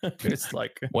 It's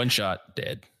like one shot,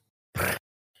 dead.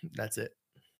 That's it.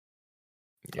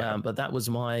 Yeah. But that was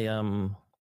my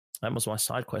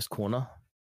side quest corner.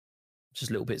 Just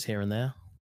little bits here and there.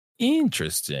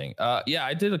 Interesting. Yeah,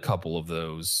 I did a couple of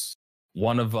those.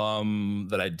 One of them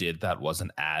that I did that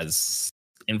wasn't as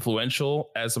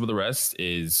influential as some of the rest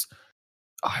is,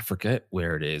 I forget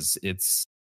where it is.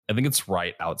 I think it's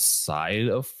right outside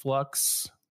of Flux.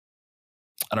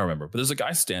 I don't remember, but there's a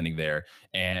guy standing there,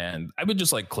 and I've been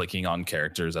just like clicking on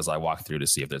characters as I walk through to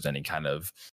see if there's any kind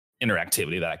of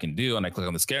interactivity that I can do. And I click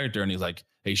on this character, and he's like,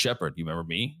 "Hey, Shepard, you remember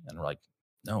me?" And we're like,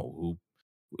 "No,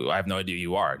 I have no idea who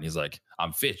you are." And he's like,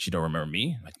 "I'm Fitch. You don't remember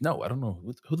me?" I'm like, "No, I don't know.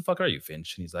 Who the fuck are you,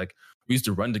 Finch?" And he's like, "We used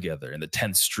to run together in the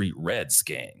 10th Street Reds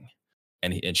gang."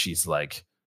 And she's like,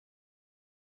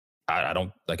 I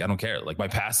don't care. Like, my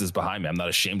past is behind me. I'm not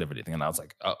ashamed of anything. And I was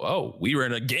like, oh, we were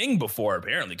in a gang before,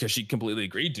 apparently, because she completely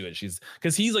agreed to it.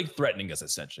 Because he's like threatening us,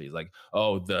 essentially. He's like,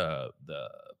 oh, the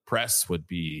press would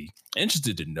be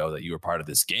interested to know that you were part of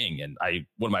this gang. And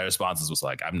one of my responses was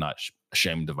like, I'm not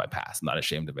ashamed of my past. I'm not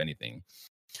ashamed of anything.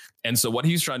 And so what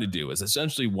he's trying to do is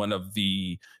essentially one of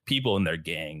the people in their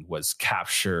gang was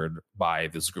captured by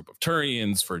this group of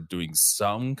Turians for doing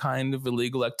some kind of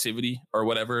illegal activity or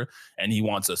whatever. And he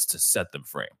wants us to set them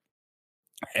free.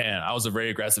 And I was very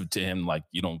aggressive to him. Like,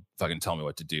 you don't fucking tell me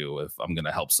what to do. If I'm going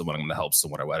to help someone, I'm going to help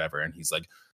someone or whatever. And he's like,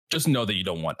 just know that you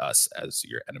don't want us as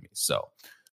your enemy. So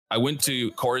I went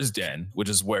to Cora's Den, which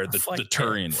is where the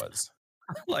Turian was.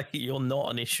 Like, you're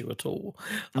not an issue at all.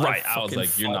 Right. I was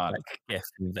like, you're not. I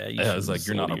was like,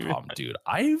 you're not a problem, dude.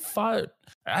 I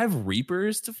have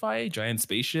Reapers to fight, giant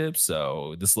spaceships.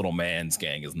 So this little man's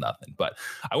gang is nothing. But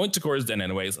I went to Cora's Den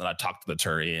anyways, and I talked to the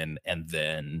Turian, and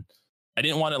then I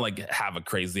didn't want to like have a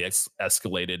crazy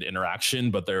escalated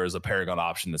interaction, but there was a Paragon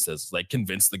option that says like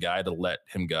convince the guy to let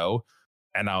him go.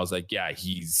 And I was like, yeah,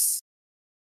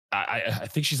 I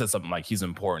think she said something like he's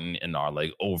important in our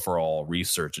like overall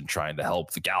research and trying to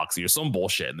help the galaxy or some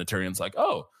bullshit. And the Turian's like,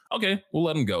 oh, okay, we'll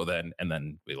let him go then. And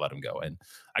then we let him go. And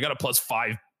I got a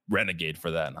 +5 renegade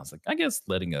for that. And I was like, I guess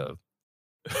letting a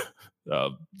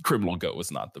criminal go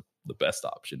was not the best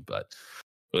option. But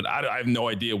I have no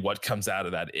idea what comes out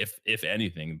of that, if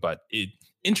anything. But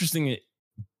interesting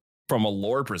from a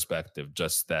lore perspective,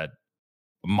 just that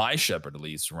my Shepard at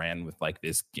least ran with like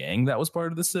this gang that was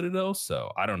part of the Citadel.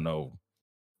 So I don't know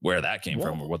where that came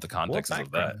from or what the context is of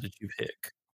that. Did you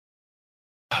pick?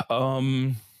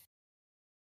 Because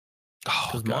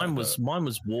mine was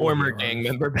former gang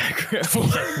member background.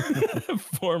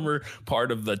 Former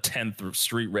part of the 10th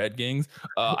Street Red gangs.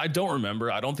 I don't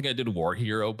remember. I don't think I did War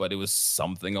Hero, but it was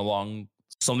something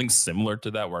similar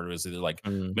to that, where it was either like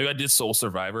maybe I did Soul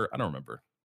Survivor. I don't remember.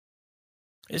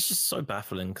 It's just so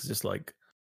baffling because it's like,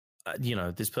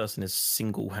 this person is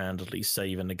single-handedly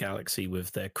saving the galaxy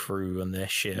with their crew and their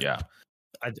ship. Yeah.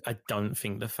 I don't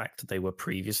think the fact that they were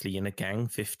previously in a gang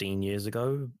 15 years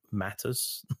ago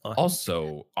matters.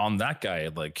 Also, on that guy,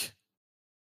 like,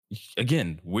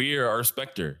 again, we are our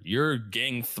Spectre. Your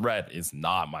gang threat is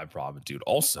not my problem, dude.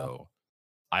 Also,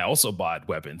 I also bought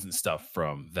weapons and stuff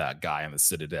from that guy in the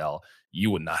Citadel.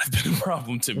 You would not have been a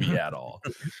problem to me at all.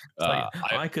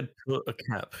 I could put a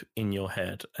cap in your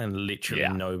head and literally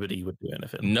nobody would do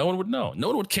anything. No one would know. No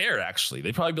one would care, actually.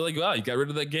 They'd probably be like, wow, you got rid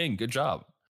of that gang. Good job.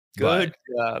 Good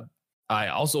job. I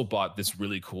also bought this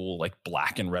really cool like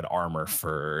black and red armor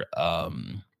for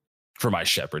my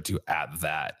Shepard to add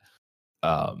that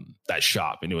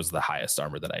shop, and it was the highest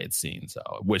armor that I had seen. So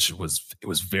it's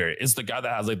the guy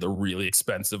that has like the really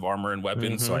expensive armor and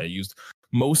weapons. So I used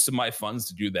most of my funds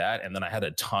to do that, and then I had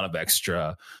a ton of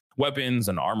extra weapons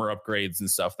and armor upgrades and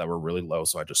stuff that were really low.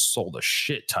 So I just sold a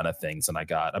shit ton of things, and I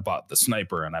bought the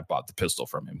sniper and I bought the pistol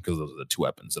from him because those are the two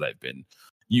weapons that I've been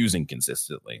using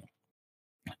consistently.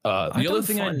 The other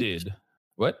thing I did,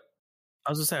 what?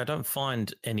 I was gonna say, I don't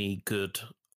find any good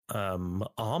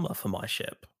armor for my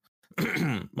ship.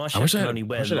 My I ship wish I can had, only I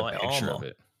wear wish I had a light picture armor. of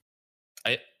it.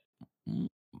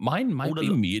 Mine might All the be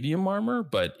lo- medium armor,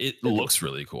 but it looks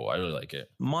really cool. I really like it.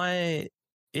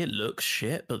 It looks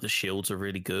shit, but the shields are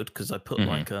really good because I put Mhm.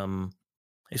 like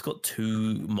it's got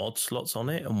 2 mod slots on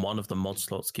it, and one of the mod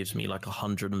slots gives me like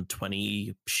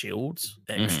 120 shields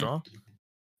extra.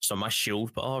 So my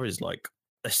shield bar is like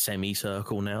a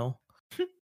semicircle now.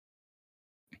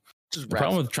 Just The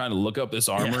problem with trying to look up this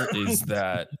armor is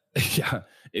that I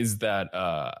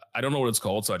don't know what it's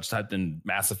called, so I just typed in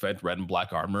Mass Effect red and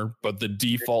black armor, but the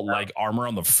default like armor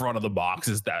on the front of the box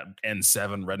is that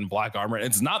N7 red and black armor.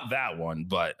 It's not that one,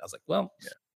 but I was like, well,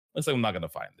 looks like I'm not gonna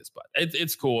find this, but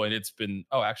it's cool, and it's been.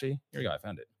 Oh, actually, here you go. I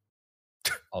found it.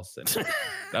 I'll send it.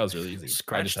 That was really easy.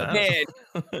 Scratch that. Man,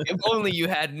 if only you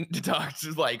hadn't talked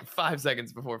like 5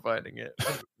 seconds before finding it.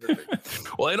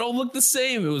 Well, it all looked the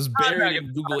same. It was buried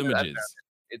in Google Images.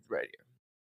 It's right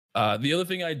here. The other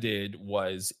thing I did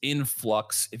was in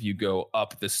Flux. If you go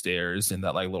up the stairs in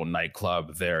that like little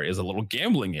nightclub, there is a little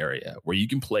gambling area where you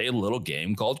can play a little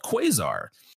game called Quasar.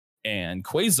 And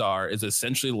Quasar is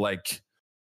essentially like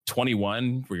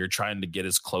 21, where you're trying to get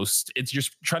as close. It's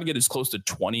just trying to get as close to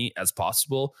 20 as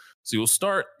possible. So you'll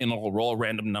start and it'll roll a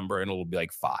random number and it'll be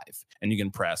like 5. And you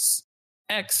can press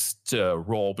X to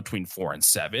roll between 4 and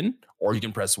 7, or you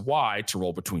can press Y to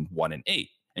roll between 1 and 8.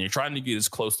 And you're trying to get as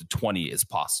close to 20 as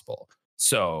possible.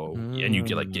 So, and you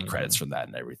can like get credits from that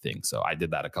and everything. So I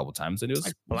did that a couple times and it was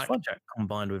like fun. blackjack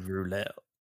combined with roulette.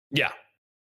 Yeah.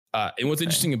 And what's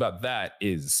interesting about that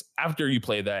is after you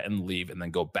play that and leave and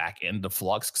then go back into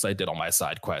Flux, because I did all my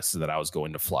side quests that I was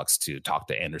going to Flux to talk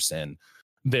to Anderson,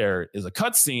 there is a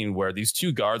cutscene where these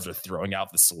 2 guards are throwing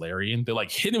out the Solarian. They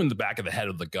like hit him in the back of the head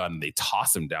with the gun and they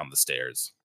toss him down the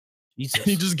stairs. Jesus.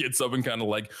 He just gets up and kind of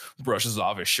like brushes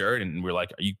off his shirt, and we're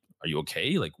like, are you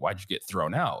okay? Like, why'd you get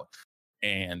thrown out?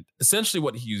 And essentially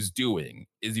what he was doing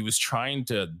is he was trying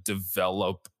to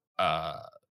develop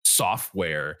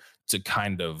software to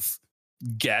kind of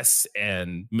guess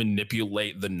and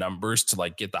manipulate the numbers to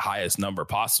like get the highest number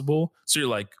possible. So you're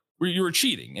like, you were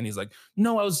cheating. And he's like,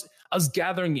 no, I was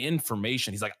gathering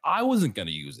information. He's like, I wasn't going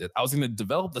to use it. I was going to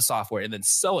develop the software and then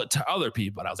sell it to other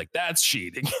people. And I was like, that's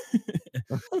cheating.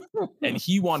 And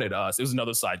he wanted us, it was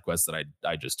another side quest that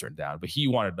I just turned down, but he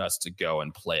wanted us to go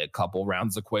and play a couple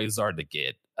rounds of Quasar to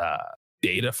get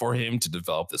data for him to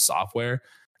develop the software.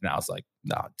 And I was like,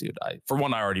 nah, dude, I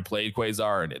already played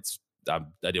Quasar, and I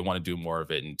didn't want to do more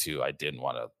of it. And 2, I didn't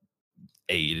want to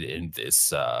aid in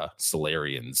this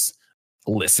Solarian's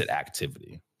illicit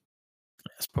activity.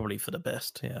 That's probably for the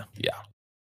best. Yeah. Yeah.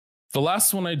 The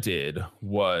last one I did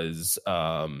was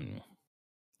in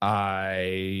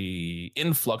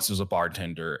Flux, there's a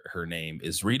bartender. Her name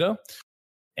is Rita.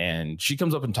 And she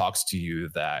comes up and talks to you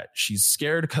that she's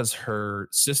scared because her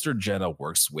sister Jenna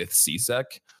works with CSEC,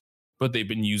 but they've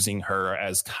been using her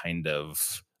as kind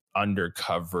of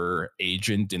undercover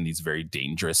agent in these very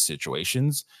dangerous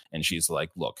situations. And she's like,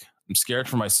 look, I'm scared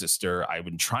for my sister. I've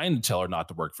been trying to tell her not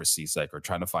to work for CSEC or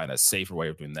trying to find a safer way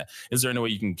of doing that. Is there any way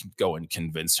you can go and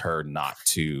convince her not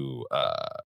to,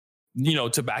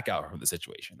 to back out from the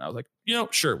situation? I was like,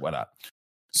 sure, why not?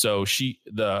 So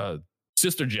the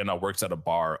sister Jenna works at a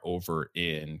bar over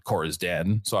in Cora's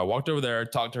Den. So I walked over there,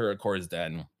 talked to her at Cora's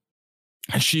Den,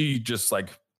 and she just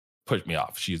like pushed me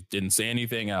off. She didn't say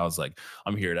anything. I was like,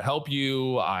 I'm here to help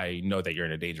you. I know that you're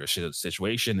in a dangerous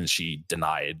situation. And she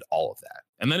denied all of that.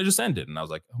 And then it just ended. And I was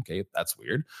like, okay, that's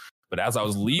weird. But as I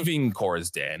was leaving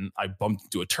Cora's Den, I bumped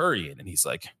into a Turian, and he's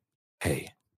like,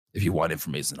 hey, if you want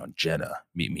information on Jenna,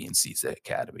 meet me in CSEC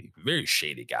Academy. Very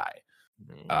shady guy.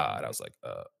 And I was like,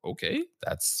 okay,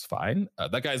 that's fine.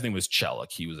 That guy's name was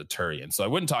Chelik. He was a Turian. So I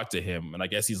went and talked to him, and I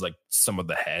guess he's like some of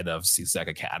the head of CSEC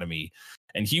Academy.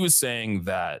 And he was saying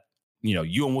that,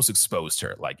 you almost exposed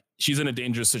her. Like, she's in a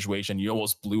dangerous situation. You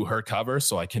almost blew her cover.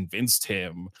 So I convinced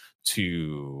him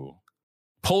to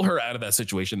pull her out of that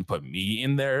situation, put me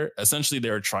in there. Essentially,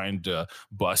 they were trying to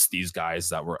bust these guys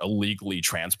that were illegally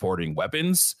transporting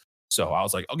weapons. So I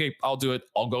was like, okay, I'll do it.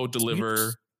 I'll go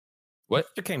deliver. What?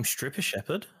 Became stripper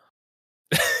shepherd?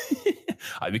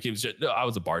 I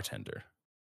was a bartender.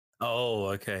 Oh,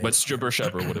 okay. But stripper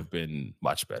shepherd would have been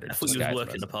much better. I thought you was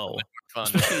working the pole. Fun.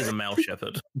 He's a male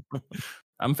shepherd.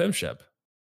 I'm femme shep.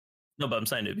 No, but I'm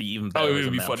saying it'd be even better. Oh, it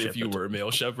would be funny if you were a male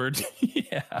shepherd.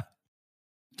 Yeah.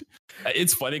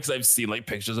 It's funny because I've seen like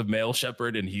pictures of male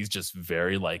shepherd, and he's just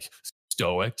very like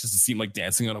stoic, just to seem like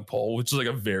dancing on a pole, which is like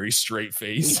a very straight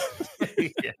face.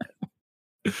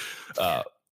 Yeah.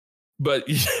 But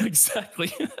yeah,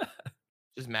 exactly.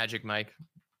 Just Magic Mike.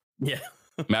 Yeah.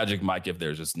 Magic Mike, if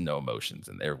there's just no emotions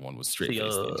and everyone was straight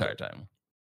faced the entire time.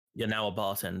 You're now a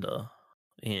bartender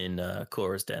in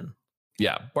Cora's Den.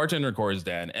 Yeah, bartender Cora's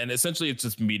Den. And essentially it's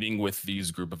just meeting with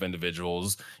these group of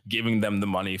individuals, giving them the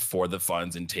money for the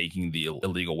funds and taking the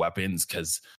illegal weapons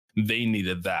because they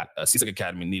needed that. CSEC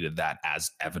Academy needed that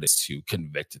as evidence to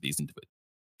convict these individuals.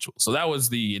 So that was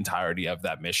the entirety of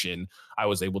that mission. I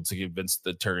was able to convince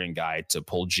the Turian guy to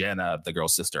pull Jenna, the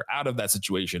girl's sister, out of that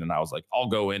situation. And I was like, I'll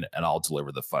go in and I'll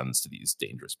deliver the funds to these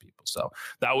dangerous people. So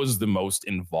that was the most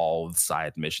involved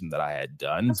side mission that I had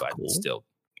done. That's but cool. still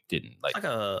didn't like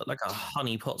a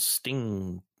honeypot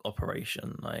sting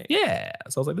operation. Like, yeah.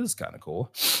 So I was like, this is kind of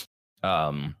cool.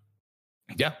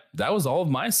 Yeah, that was all of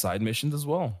my side missions as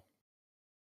well.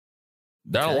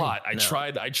 There are a lot. I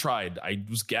tried. I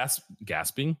was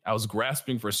gasping. I was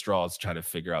grasping for straws trying to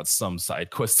figure out some side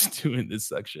quests to do in this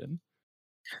section.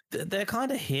 They're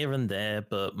kind of here and there,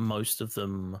 but most of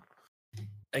them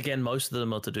are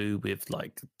to do with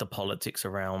like the politics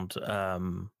around.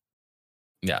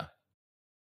 Yeah.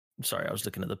 Sorry, I was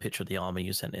looking at the picture of the armor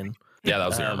you sent in. Yeah, that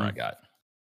was the armor I got.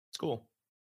 It's cool.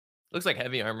 Looks like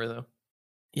heavy armor though.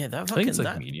 Yeah, that I fucking think it's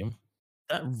like medium.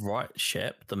 That right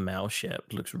Shep, the male Shep,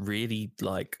 looks really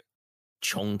like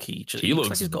chonky. He looks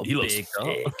like he's got big.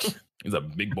 Thick. He's a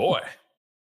big boy.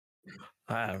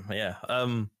 Yeah.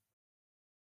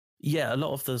 Yeah, a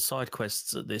lot of the side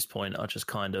quests at this point are just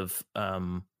kind of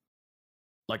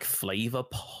like flavor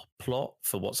plot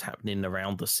for what's happening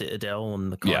around the Citadel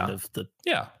and the kind of the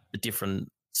different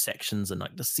sections and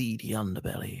like the seedy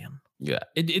underbelly. And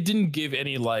it didn't give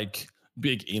any like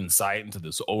big insight into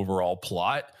this overall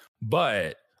plot,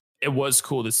 but it was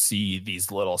cool to see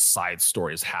these little side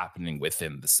stories happening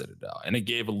within the Citadel. And it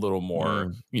gave a little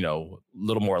more,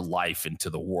 little more life into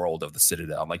the world of the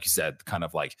Citadel. Like you said, kind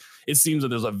of like, it seems that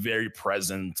there's a very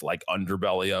present like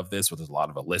underbelly of this, where there's a lot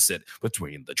of illicit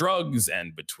between the drugs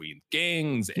and between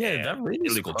gangs and that really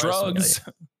illegal drugs.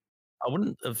 I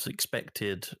wouldn't have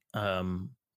expected,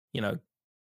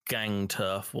 gang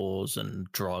turf wars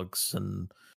and drugs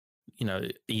and,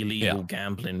 illegal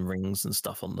gambling rings and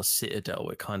stuff on the Citadel.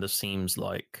 It kind of seems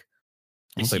like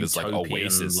it's like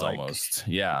Oasis almost.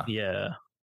 Yeah.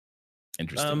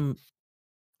 Interesting.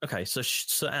 Okay, so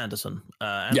Anderson.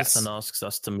 Anderson asks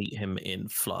us to meet him in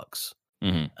Flux.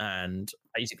 And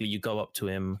basically you go up to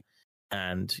him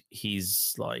and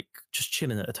he's like just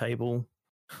chilling at a table.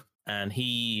 And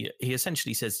he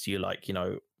essentially says to you, like,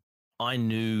 I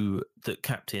knew that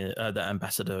that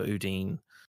Ambassador Udine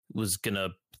was going to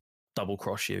double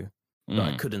cross you, but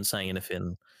I couldn't say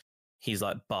anything. He's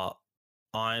like, but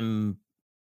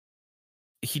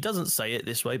he doesn't say it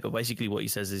this way, but basically what he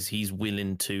says is he's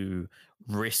willing to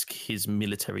risk his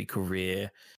military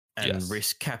career and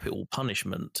risk capital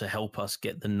punishment to help us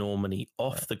get the Normandy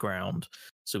off the ground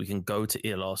so we can go to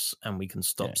Ilos and we can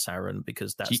stop Saren,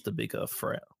 because that's the bigger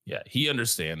threat. Yeah, he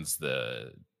understands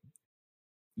the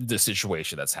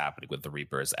situation that's happening with the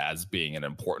Reapers as being an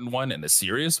important one and a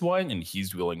serious one, and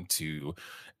he's willing to,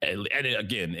 and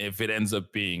again, if it ends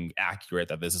up being accurate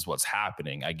that this is what's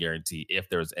happening, I guarantee if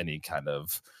there's any kind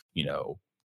of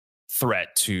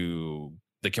threat to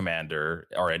the commander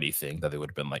or anything, that they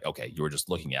would have been like, okay, you were just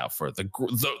looking out for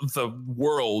the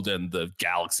world and the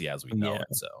galaxy as we know it.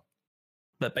 So,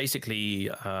 but basically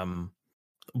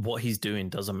what he's doing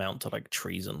does amount to like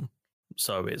treason,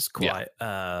 so it's quite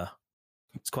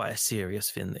it's quite a serious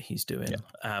thing that he's doing.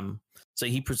 So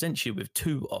he presents you with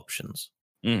two options.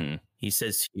 He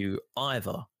says to you,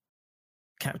 either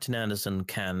Captain Anderson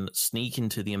can sneak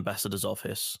into the ambassador's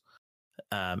office,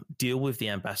 deal with the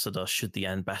ambassador should the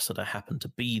ambassador happen to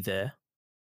be there,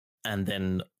 and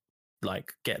then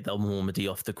like get the Normandy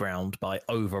off the ground by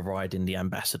overriding the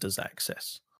ambassador's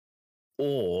access.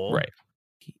 Or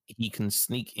he can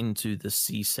sneak into the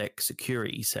CSEC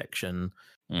security section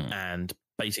and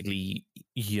basically,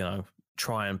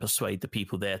 try and persuade the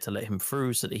people there to let him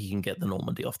through so that he can get the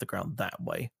Normandy off the ground that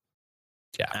way.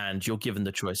 Yeah. And you're given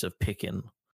the choice of picking,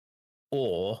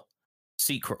 or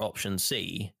secret option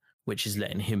C, which is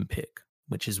letting him pick,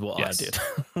 which is what I did.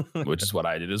 Which is what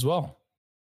I did as well.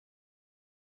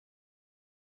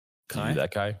 Kai? You do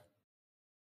that, Kai?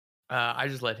 I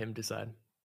just let him decide.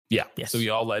 Yeah. Yes. So we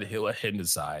all let him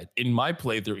decide. In my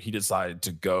playthrough, he decided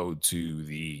to go to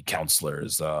the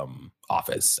counselor's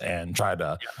office and try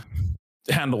to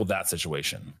handle that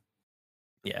situation.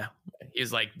 Yeah.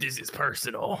 He's like, this is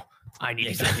personal. I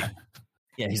need to.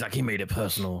 Yeah, he's like, he made it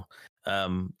personal.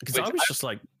 Because I was just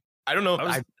like, I don't know.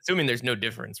 I'm assuming there's no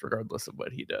difference regardless of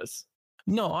what he does.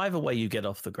 No, either way you get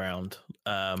off the ground.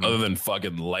 Other than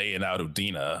fucking laying out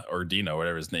Udina or Dino,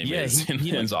 whatever his name is, in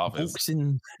his office.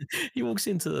 He walks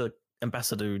into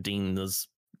Ambassador Udina's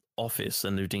office,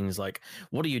 and Udina's like,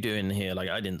 what are you doing here? Like,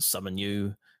 I didn't summon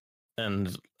you.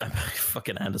 and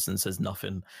fucking Anderson says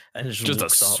nothing, and it Just a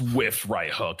walks up. swift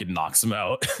right hook and knocks him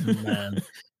out. Man,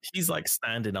 he's like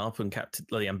standing up, and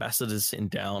the ambassador's sitting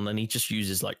down, and he just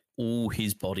uses like all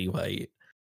his body weight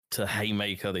to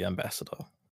haymaker the ambassador.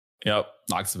 Yep,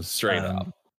 knocks him straight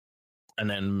out. And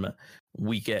then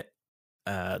we get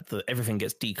everything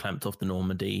gets declamped off the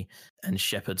Normandy, and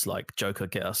Shepard's like, Joker,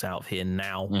 get us out of here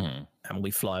now. And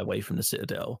we fly away from the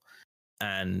Citadel.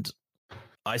 And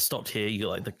I stopped here. You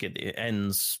like it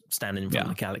ends standing in front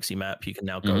of the galaxy map. You can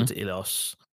now go to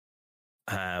Ilos.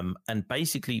 And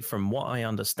basically, from what I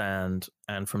understand,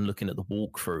 and from looking at the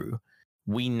walkthrough,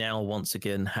 we now once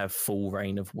again have full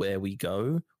reign of where we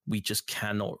go. We just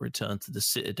cannot return to the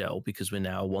Citadel because we're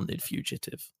now a wanted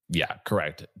fugitive. Yeah,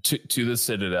 correct. To the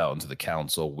Citadel and to the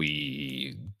Council,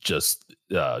 we just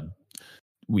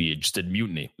did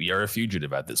mutiny. We are a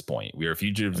fugitive at this point. We are a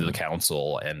fugitive to the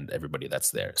Council and everybody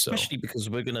that's there. So especially because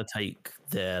we're gonna take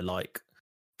their like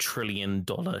 $1 trillion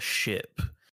ship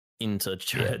into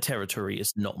territory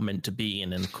it's not meant to be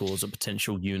in and cause a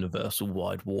potential universal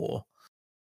wide war.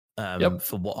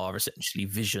 For what are essentially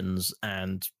visions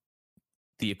and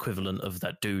the equivalent of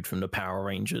that dude from the Power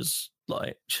Rangers,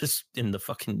 like just in the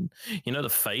fucking, the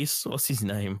face. What's his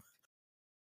name?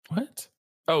 What?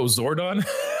 Oh, Zordon.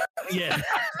 Yeah.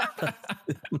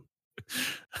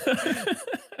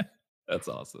 That's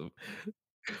awesome.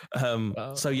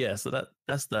 So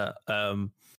that's that.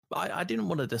 I didn't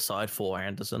want to decide for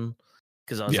Anderson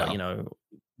because I was like,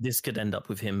 this could end up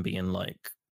with him being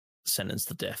like sentenced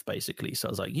to death, basically. So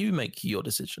I was like, you make your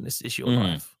decision. This is your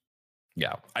life.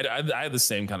 Yeah, I had the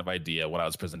same kind of idea when I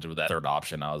was presented with that third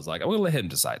option. I was like, I'm going to let him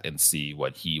decide and see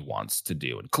what he wants to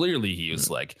do. And clearly he was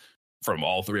like, from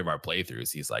all three of our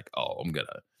playthroughs, he's like, oh, I'm going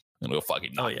to go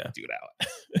fucking knock the dude out.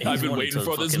 I've been waiting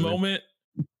for this moment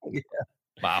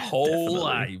my whole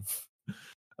life.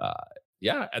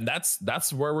 Yeah, and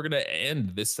that's where we're gonna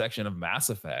end this section of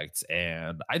Mass Effect.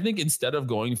 And I think instead of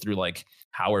going through like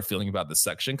how we're feeling about this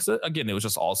section, because again, it was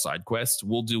just all side quests,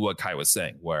 we'll do what Kai was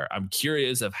saying, where I'm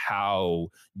curious of how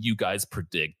you guys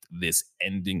predict this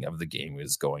ending of the game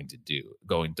is going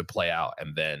to play out,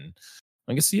 and then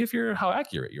I'm gonna see how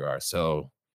accurate you are. So,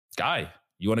 Guy,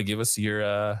 you want to give us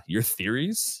your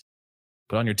theories?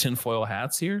 Put on your tinfoil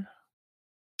hats here.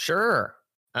 Sure.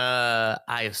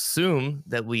 I assume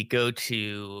that we go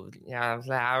to Ilos.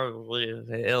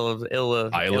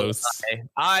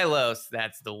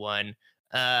 That's the one.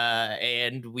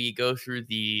 And we go through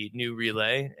the new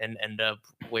relay and end up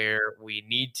where we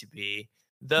need to be.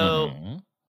 Though,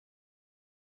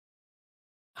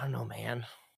 I don't know, man.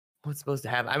 What's supposed to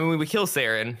happen? I mean, we kill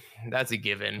Saren. That's a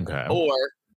given. Okay. Or,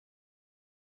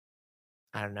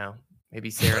 I don't know. Maybe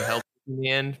Saren helps in the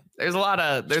end. There's a lot.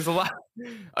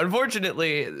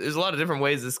 Unfortunately, there's a lot of different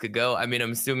ways this could go. I mean,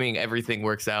 I'm assuming everything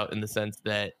works out in the sense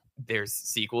that there's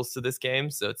sequels to this game,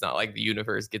 so it's not like the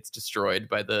universe gets destroyed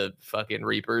by the fucking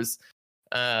Reapers.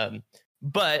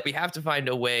 But we have to find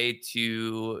a way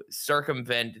to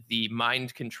circumvent the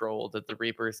mind control that the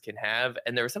Reapers can have.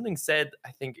 And there was something said,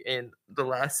 I think, in the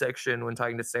last section when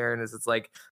talking to Saren, is it's like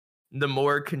the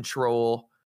more control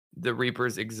the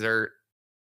Reapers exert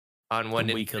on one,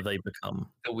 the weaker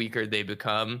they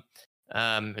become.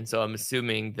 And so I'm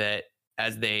assuming that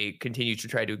as they continue to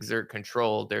try to exert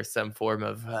control, there's some form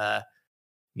of,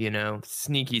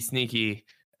 sneaky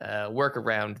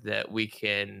workaround that we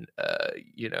can,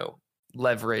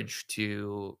 leverage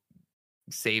to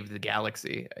save the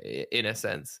galaxy in a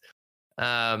sense.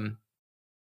 I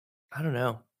don't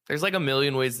know. There's like a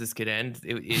million ways this could end.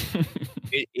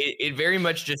 It very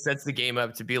much just sets the game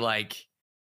up to be like,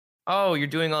 oh, you're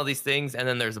doing all these things, and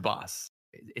then there's a boss.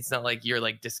 It's not like you're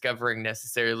like discovering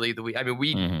necessarily we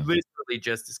literally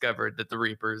just discovered that the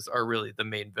Reapers are really the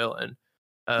main villain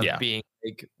of being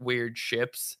like weird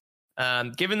ships.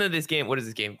 Given that this game, what does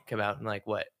this game come out in, like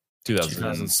what?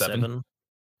 2007.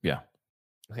 Yeah.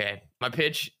 Okay. My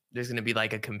pitch, there's going to be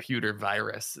like a computer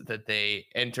virus that they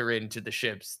enter into the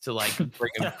ships to like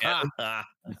bring them down.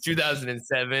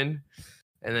 2007.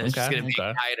 And then it's just going to be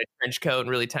a guy in a trench coat and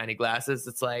really tiny glasses.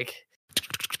 It's like,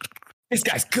 this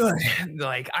guy's good.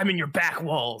 Like, I'm in your back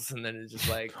walls. And then it's just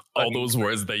like all those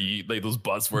words those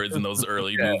buzzwords in those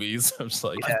early movies. I'm just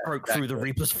like, I broke through the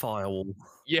Reaper's firewall.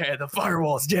 Yeah, the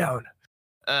firewall's down.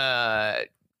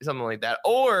 Something like that.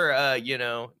 Or,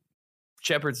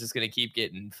 Shepard's just going to keep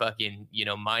getting fucking,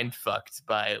 mind fucked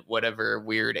by whatever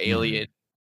weird alien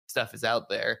stuff is out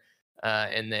there.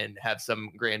 And then have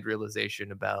some grand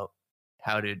realization about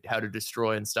how to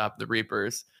destroy and stop the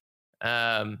Reapers.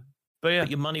 But yeah,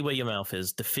 put your money where your mouth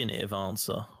is. Definitive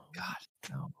answer. God,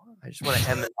 no. I just want to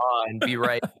hem and haw and be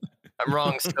right. I'm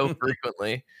wrong so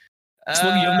frequently. So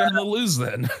you have nothing to lose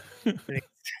then.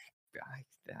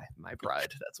 My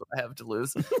pride. That's what I have to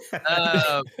lose.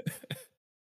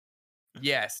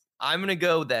 Yes, I'm gonna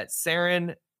go that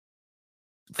Saren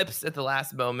flips at the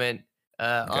last moment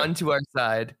onto our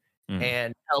side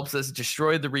and helps us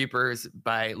destroy the Reapers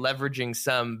by leveraging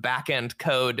some back-end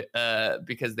code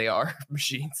because they are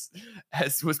machines,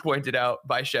 as was pointed out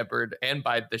by Shepard and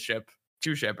by the ship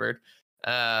to Shepard.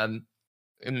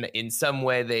 In some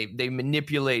way, they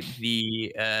manipulate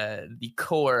the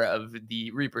core of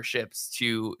the Reaper ships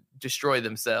to destroy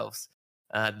themselves,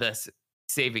 thus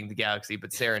saving the galaxy.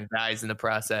 But Saren dies in the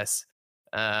process.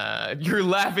 You're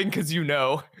laughing because you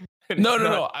know.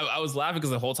 No. I was laughing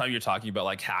because the whole time you're talking about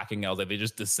like hacking, I was like, they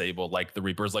just disabled like the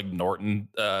Reaper's like Norton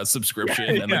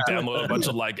subscription and like download a bunch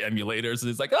of like emulators, and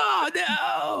it's like, oh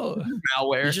no,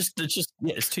 malware.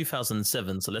 It's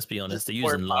 2007, so let's be honest, they're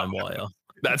using LimeWire.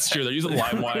 That's true. They're using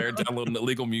LimeWire, downloading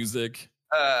illegal music.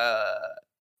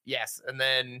 Yes, and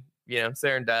then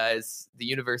Saren dies. The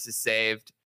universe is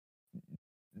saved.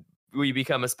 We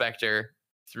become a Spectre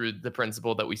through the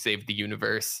principle that we saved the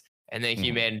universe. And then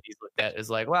humanity's looked at as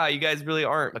like, wow, you guys really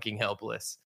aren't fucking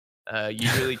helpless.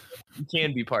 You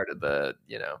can be part of the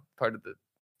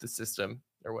system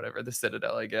or whatever, the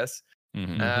Citadel, I guess.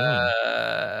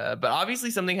 But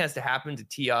obviously something has to happen to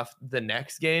tee off the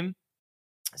next game.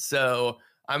 So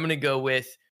I'm gonna go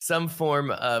with some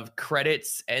form of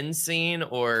credits end scene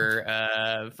or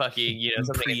fucking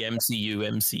something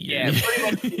pre-MCU. Yeah,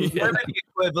 pretty much whatever the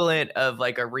equivalent of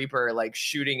like a Reaper like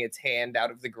shooting its hand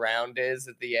out of the ground is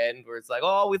at the end, where it's like,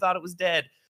 oh, we thought it was dead,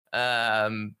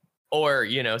 or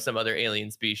some other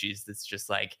alien species that's just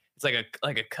like it's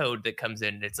like a code that comes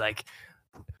in and it's like,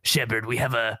 Shepard, we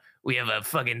have a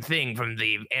fucking thing from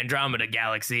the Andromeda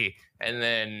galaxy, and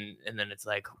then it's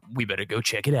like, we better go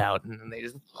check it out, and then they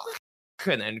just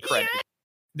and then credit.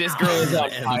 This girl is on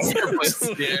fire.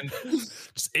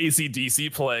 Just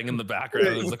AC/DC playing in the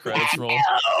background as the credits roll.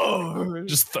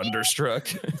 Just thunderstruck.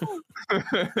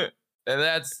 And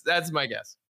that's my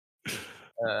guess.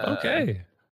 Okay.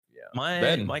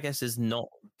 Yeah. My guess is not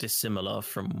dissimilar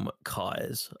from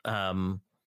Kai's. I'm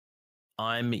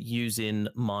using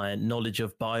my knowledge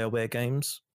of BioWare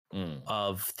games,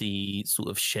 of the sort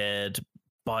of shared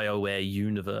BioWare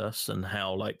universe and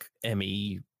how like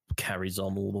ME carries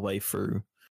on all the way through.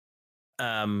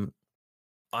 I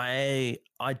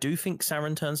do think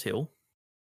Saren turns heel.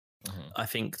 I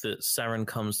think that Saren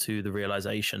comes to the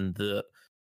realization that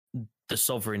the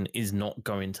Sovereign is not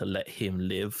going to let him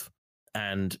live,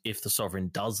 and if the Sovereign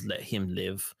does let him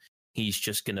live, he's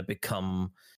just going to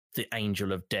become the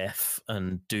angel of death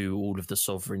and do all of the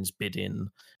Sovereign's bidding,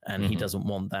 and he doesn't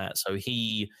want that. So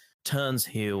he turns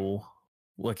heel.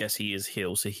 Well, I guess he is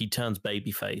heel, so he turns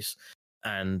babyface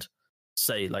and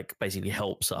basically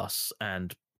helps us.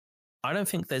 And I don't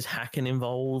think there's hacking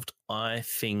involved. I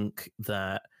think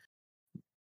that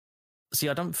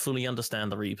I don't fully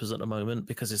understand the Reapers at the moment,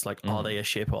 because it's like, are they a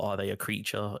ship or are they a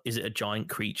creature? Is it a giant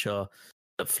creature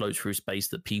that floats through space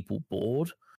that people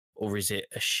board? Or is it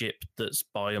a ship that's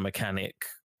biomechanic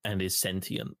and is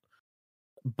sentient?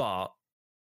 But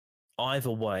either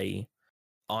way,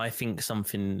 I think I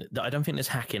don't think there's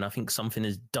hacking. I think something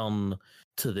is done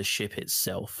to the ship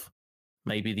itself.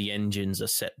 Maybe the engines are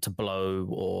set to blow,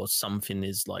 or something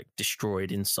is like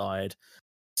destroyed inside.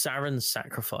 Saren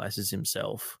sacrifices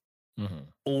himself.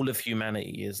 All of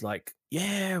humanity is like,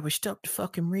 yeah, we stopped the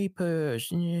fucking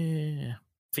Reapers. Yeah.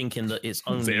 Thinking that it's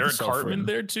only is Eric Cartman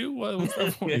there too? What was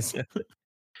that voice?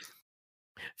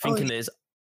 Thinking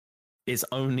it's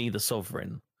only the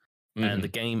Sovereign. And the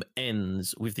game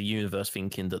ends with the universe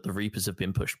thinking that the Reapers have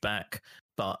been pushed back.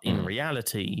 But in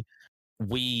reality,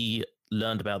 we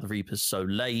learned about the Reapers so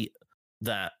late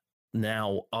that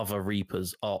now other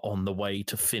Reapers are on the way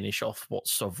to finish off what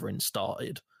Sovereign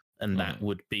started. And that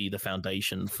would be the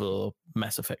foundation for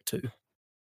Mass Effect 2.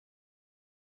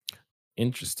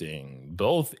 Interesting.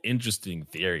 Both interesting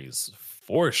theories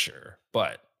for sure.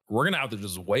 But we're going to have to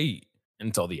just wait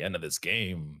until the end of this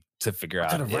game to figure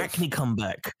out. Did Arachne come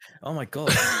back? Oh my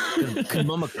God. Could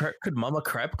Mama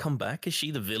Crab come back? Is she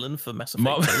the villain for Mass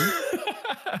Effect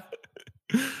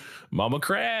 2? Mama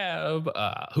Crab.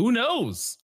 Who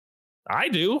knows? I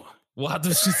do. We'll have to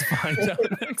just find out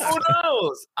next Who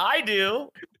knows? I do.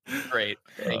 Great.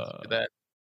 Thank you for that.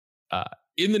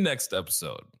 In the next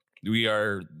episode, we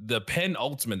are the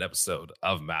penultimate episode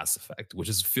of Mass Effect, which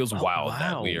feels wild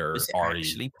that we are already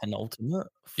actually penultimate.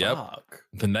 Yep. Fuck.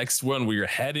 The next one, we are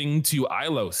heading to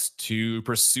Ilos to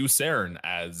pursue Saren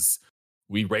as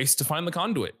we race to find the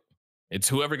conduit. It's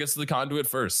whoever gets to the conduit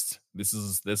first. This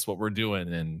is what we're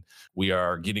doing, and we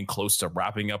are getting close to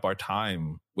wrapping up our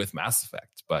time with Mass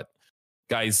Effect. But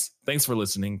Guys, thanks for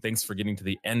listening. Thanks for getting to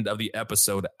the end of the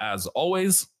episode. As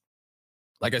always,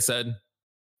 like I said,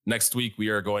 next week we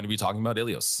are going to be talking about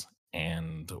Ilios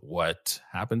and what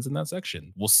happens in that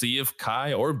section. We'll see if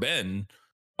Kai or Ben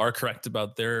are correct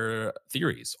about their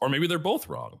theories, or maybe they're both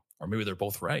wrong, or maybe they're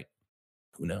both right.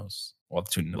 Who knows? We'll have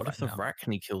to tune in. What if the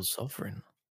Arachne kills Sovereign?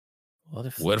 What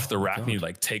if the Arachne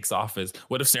like takes off his?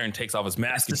 What if Saren takes off his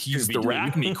mask and he's the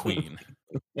Arachne queen?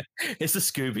 It's a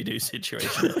Scooby-Doo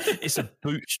situation. It's a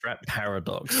bootstrap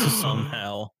paradox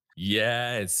somehow.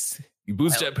 Yes,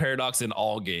 bootstrap paradox in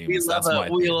all games. We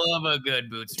love a good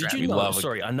bootstrap. Did you know?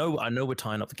 Sorry, I know we're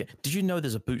tying up the game. Did you know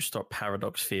there's a bootstrap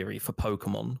paradox theory for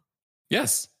Pokemon?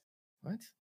 Yes. What?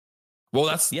 Well,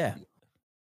 that's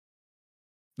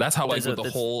That's how like with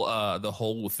the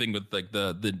whole thing with like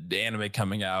the anime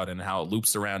coming out and how it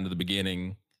loops around to the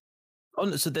beginning.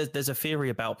 Oh, so there's a theory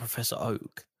about Professor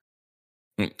Oak.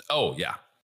 Oh yeah.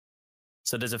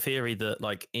 So there's a theory that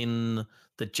like in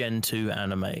the Gen 2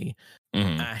 anime,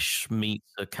 Ash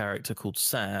meets a character called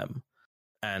Sam,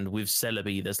 and with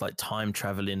Celebi there's like time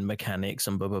traveling mechanics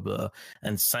and blah blah blah,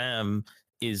 and Sam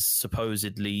is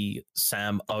supposedly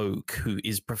Sam Oak, who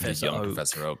is Professor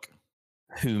Oak.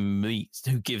 Who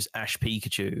gives Ash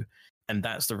Pikachu, and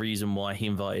that's the reason why he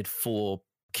invited 4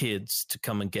 kids to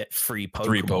come and get 3 Pokemon.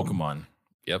 3 Pokemon.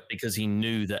 Yep. Because he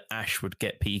knew that Ash would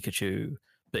get Pikachu,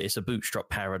 but it's a bootstrap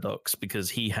paradox because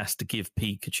he has to give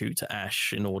Pikachu to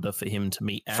Ash in order for him to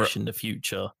meet Ash in the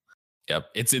future. Yep.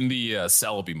 It's in the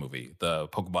Celebi movie, the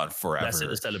Pokemon Forever. That's it,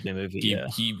 the Celebi movie,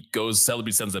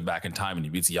 Celebi sends him back in time and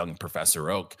he meets young Professor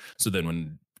Oak. So then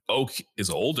when Oak is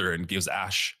older and gives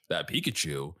Ash that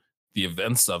Pikachu, the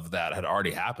events of that had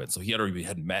already happened. So he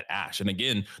had met Ash. And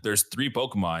again, there's 3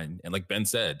 Pokemon. And like Ben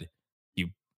said,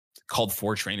 he called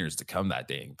 4 trainers to come that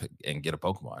day and get a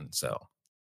Pokemon. So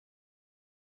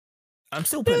I'm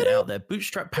still putting it out there.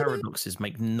 Bootstrap paradoxes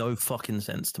make no fucking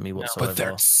sense to me whatsoever. But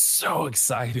they're so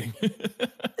exciting.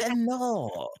 They're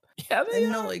not. Yeah, they're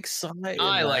not exciting.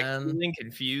 I like being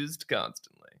confused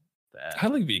constantly. I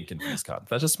like being confused constantly.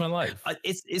 That's just my life.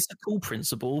 It's a cool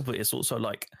principle, but it's also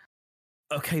like,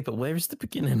 okay, but where is the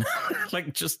beginning?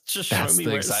 Like, just show that's me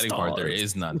the where exciting part. There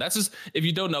is none. That's just, if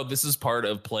you don't know, this is part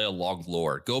of Play Along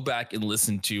lore. Go back and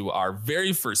listen to our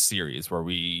very first series where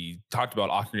we talked about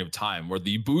Ocarina of Time, where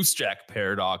the bootstrap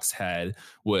paradox had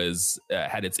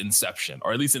its inception,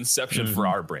 or at least inception for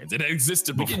our brains. It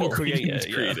existed before we created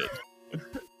it.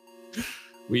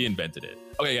 We invented it.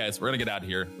 Okay, guys, we're gonna get out of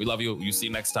here. We love you. We'll see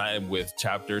you next time with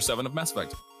Chapter 7 of Mass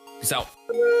Effect. Peace out.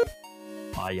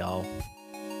 Bye, y'all.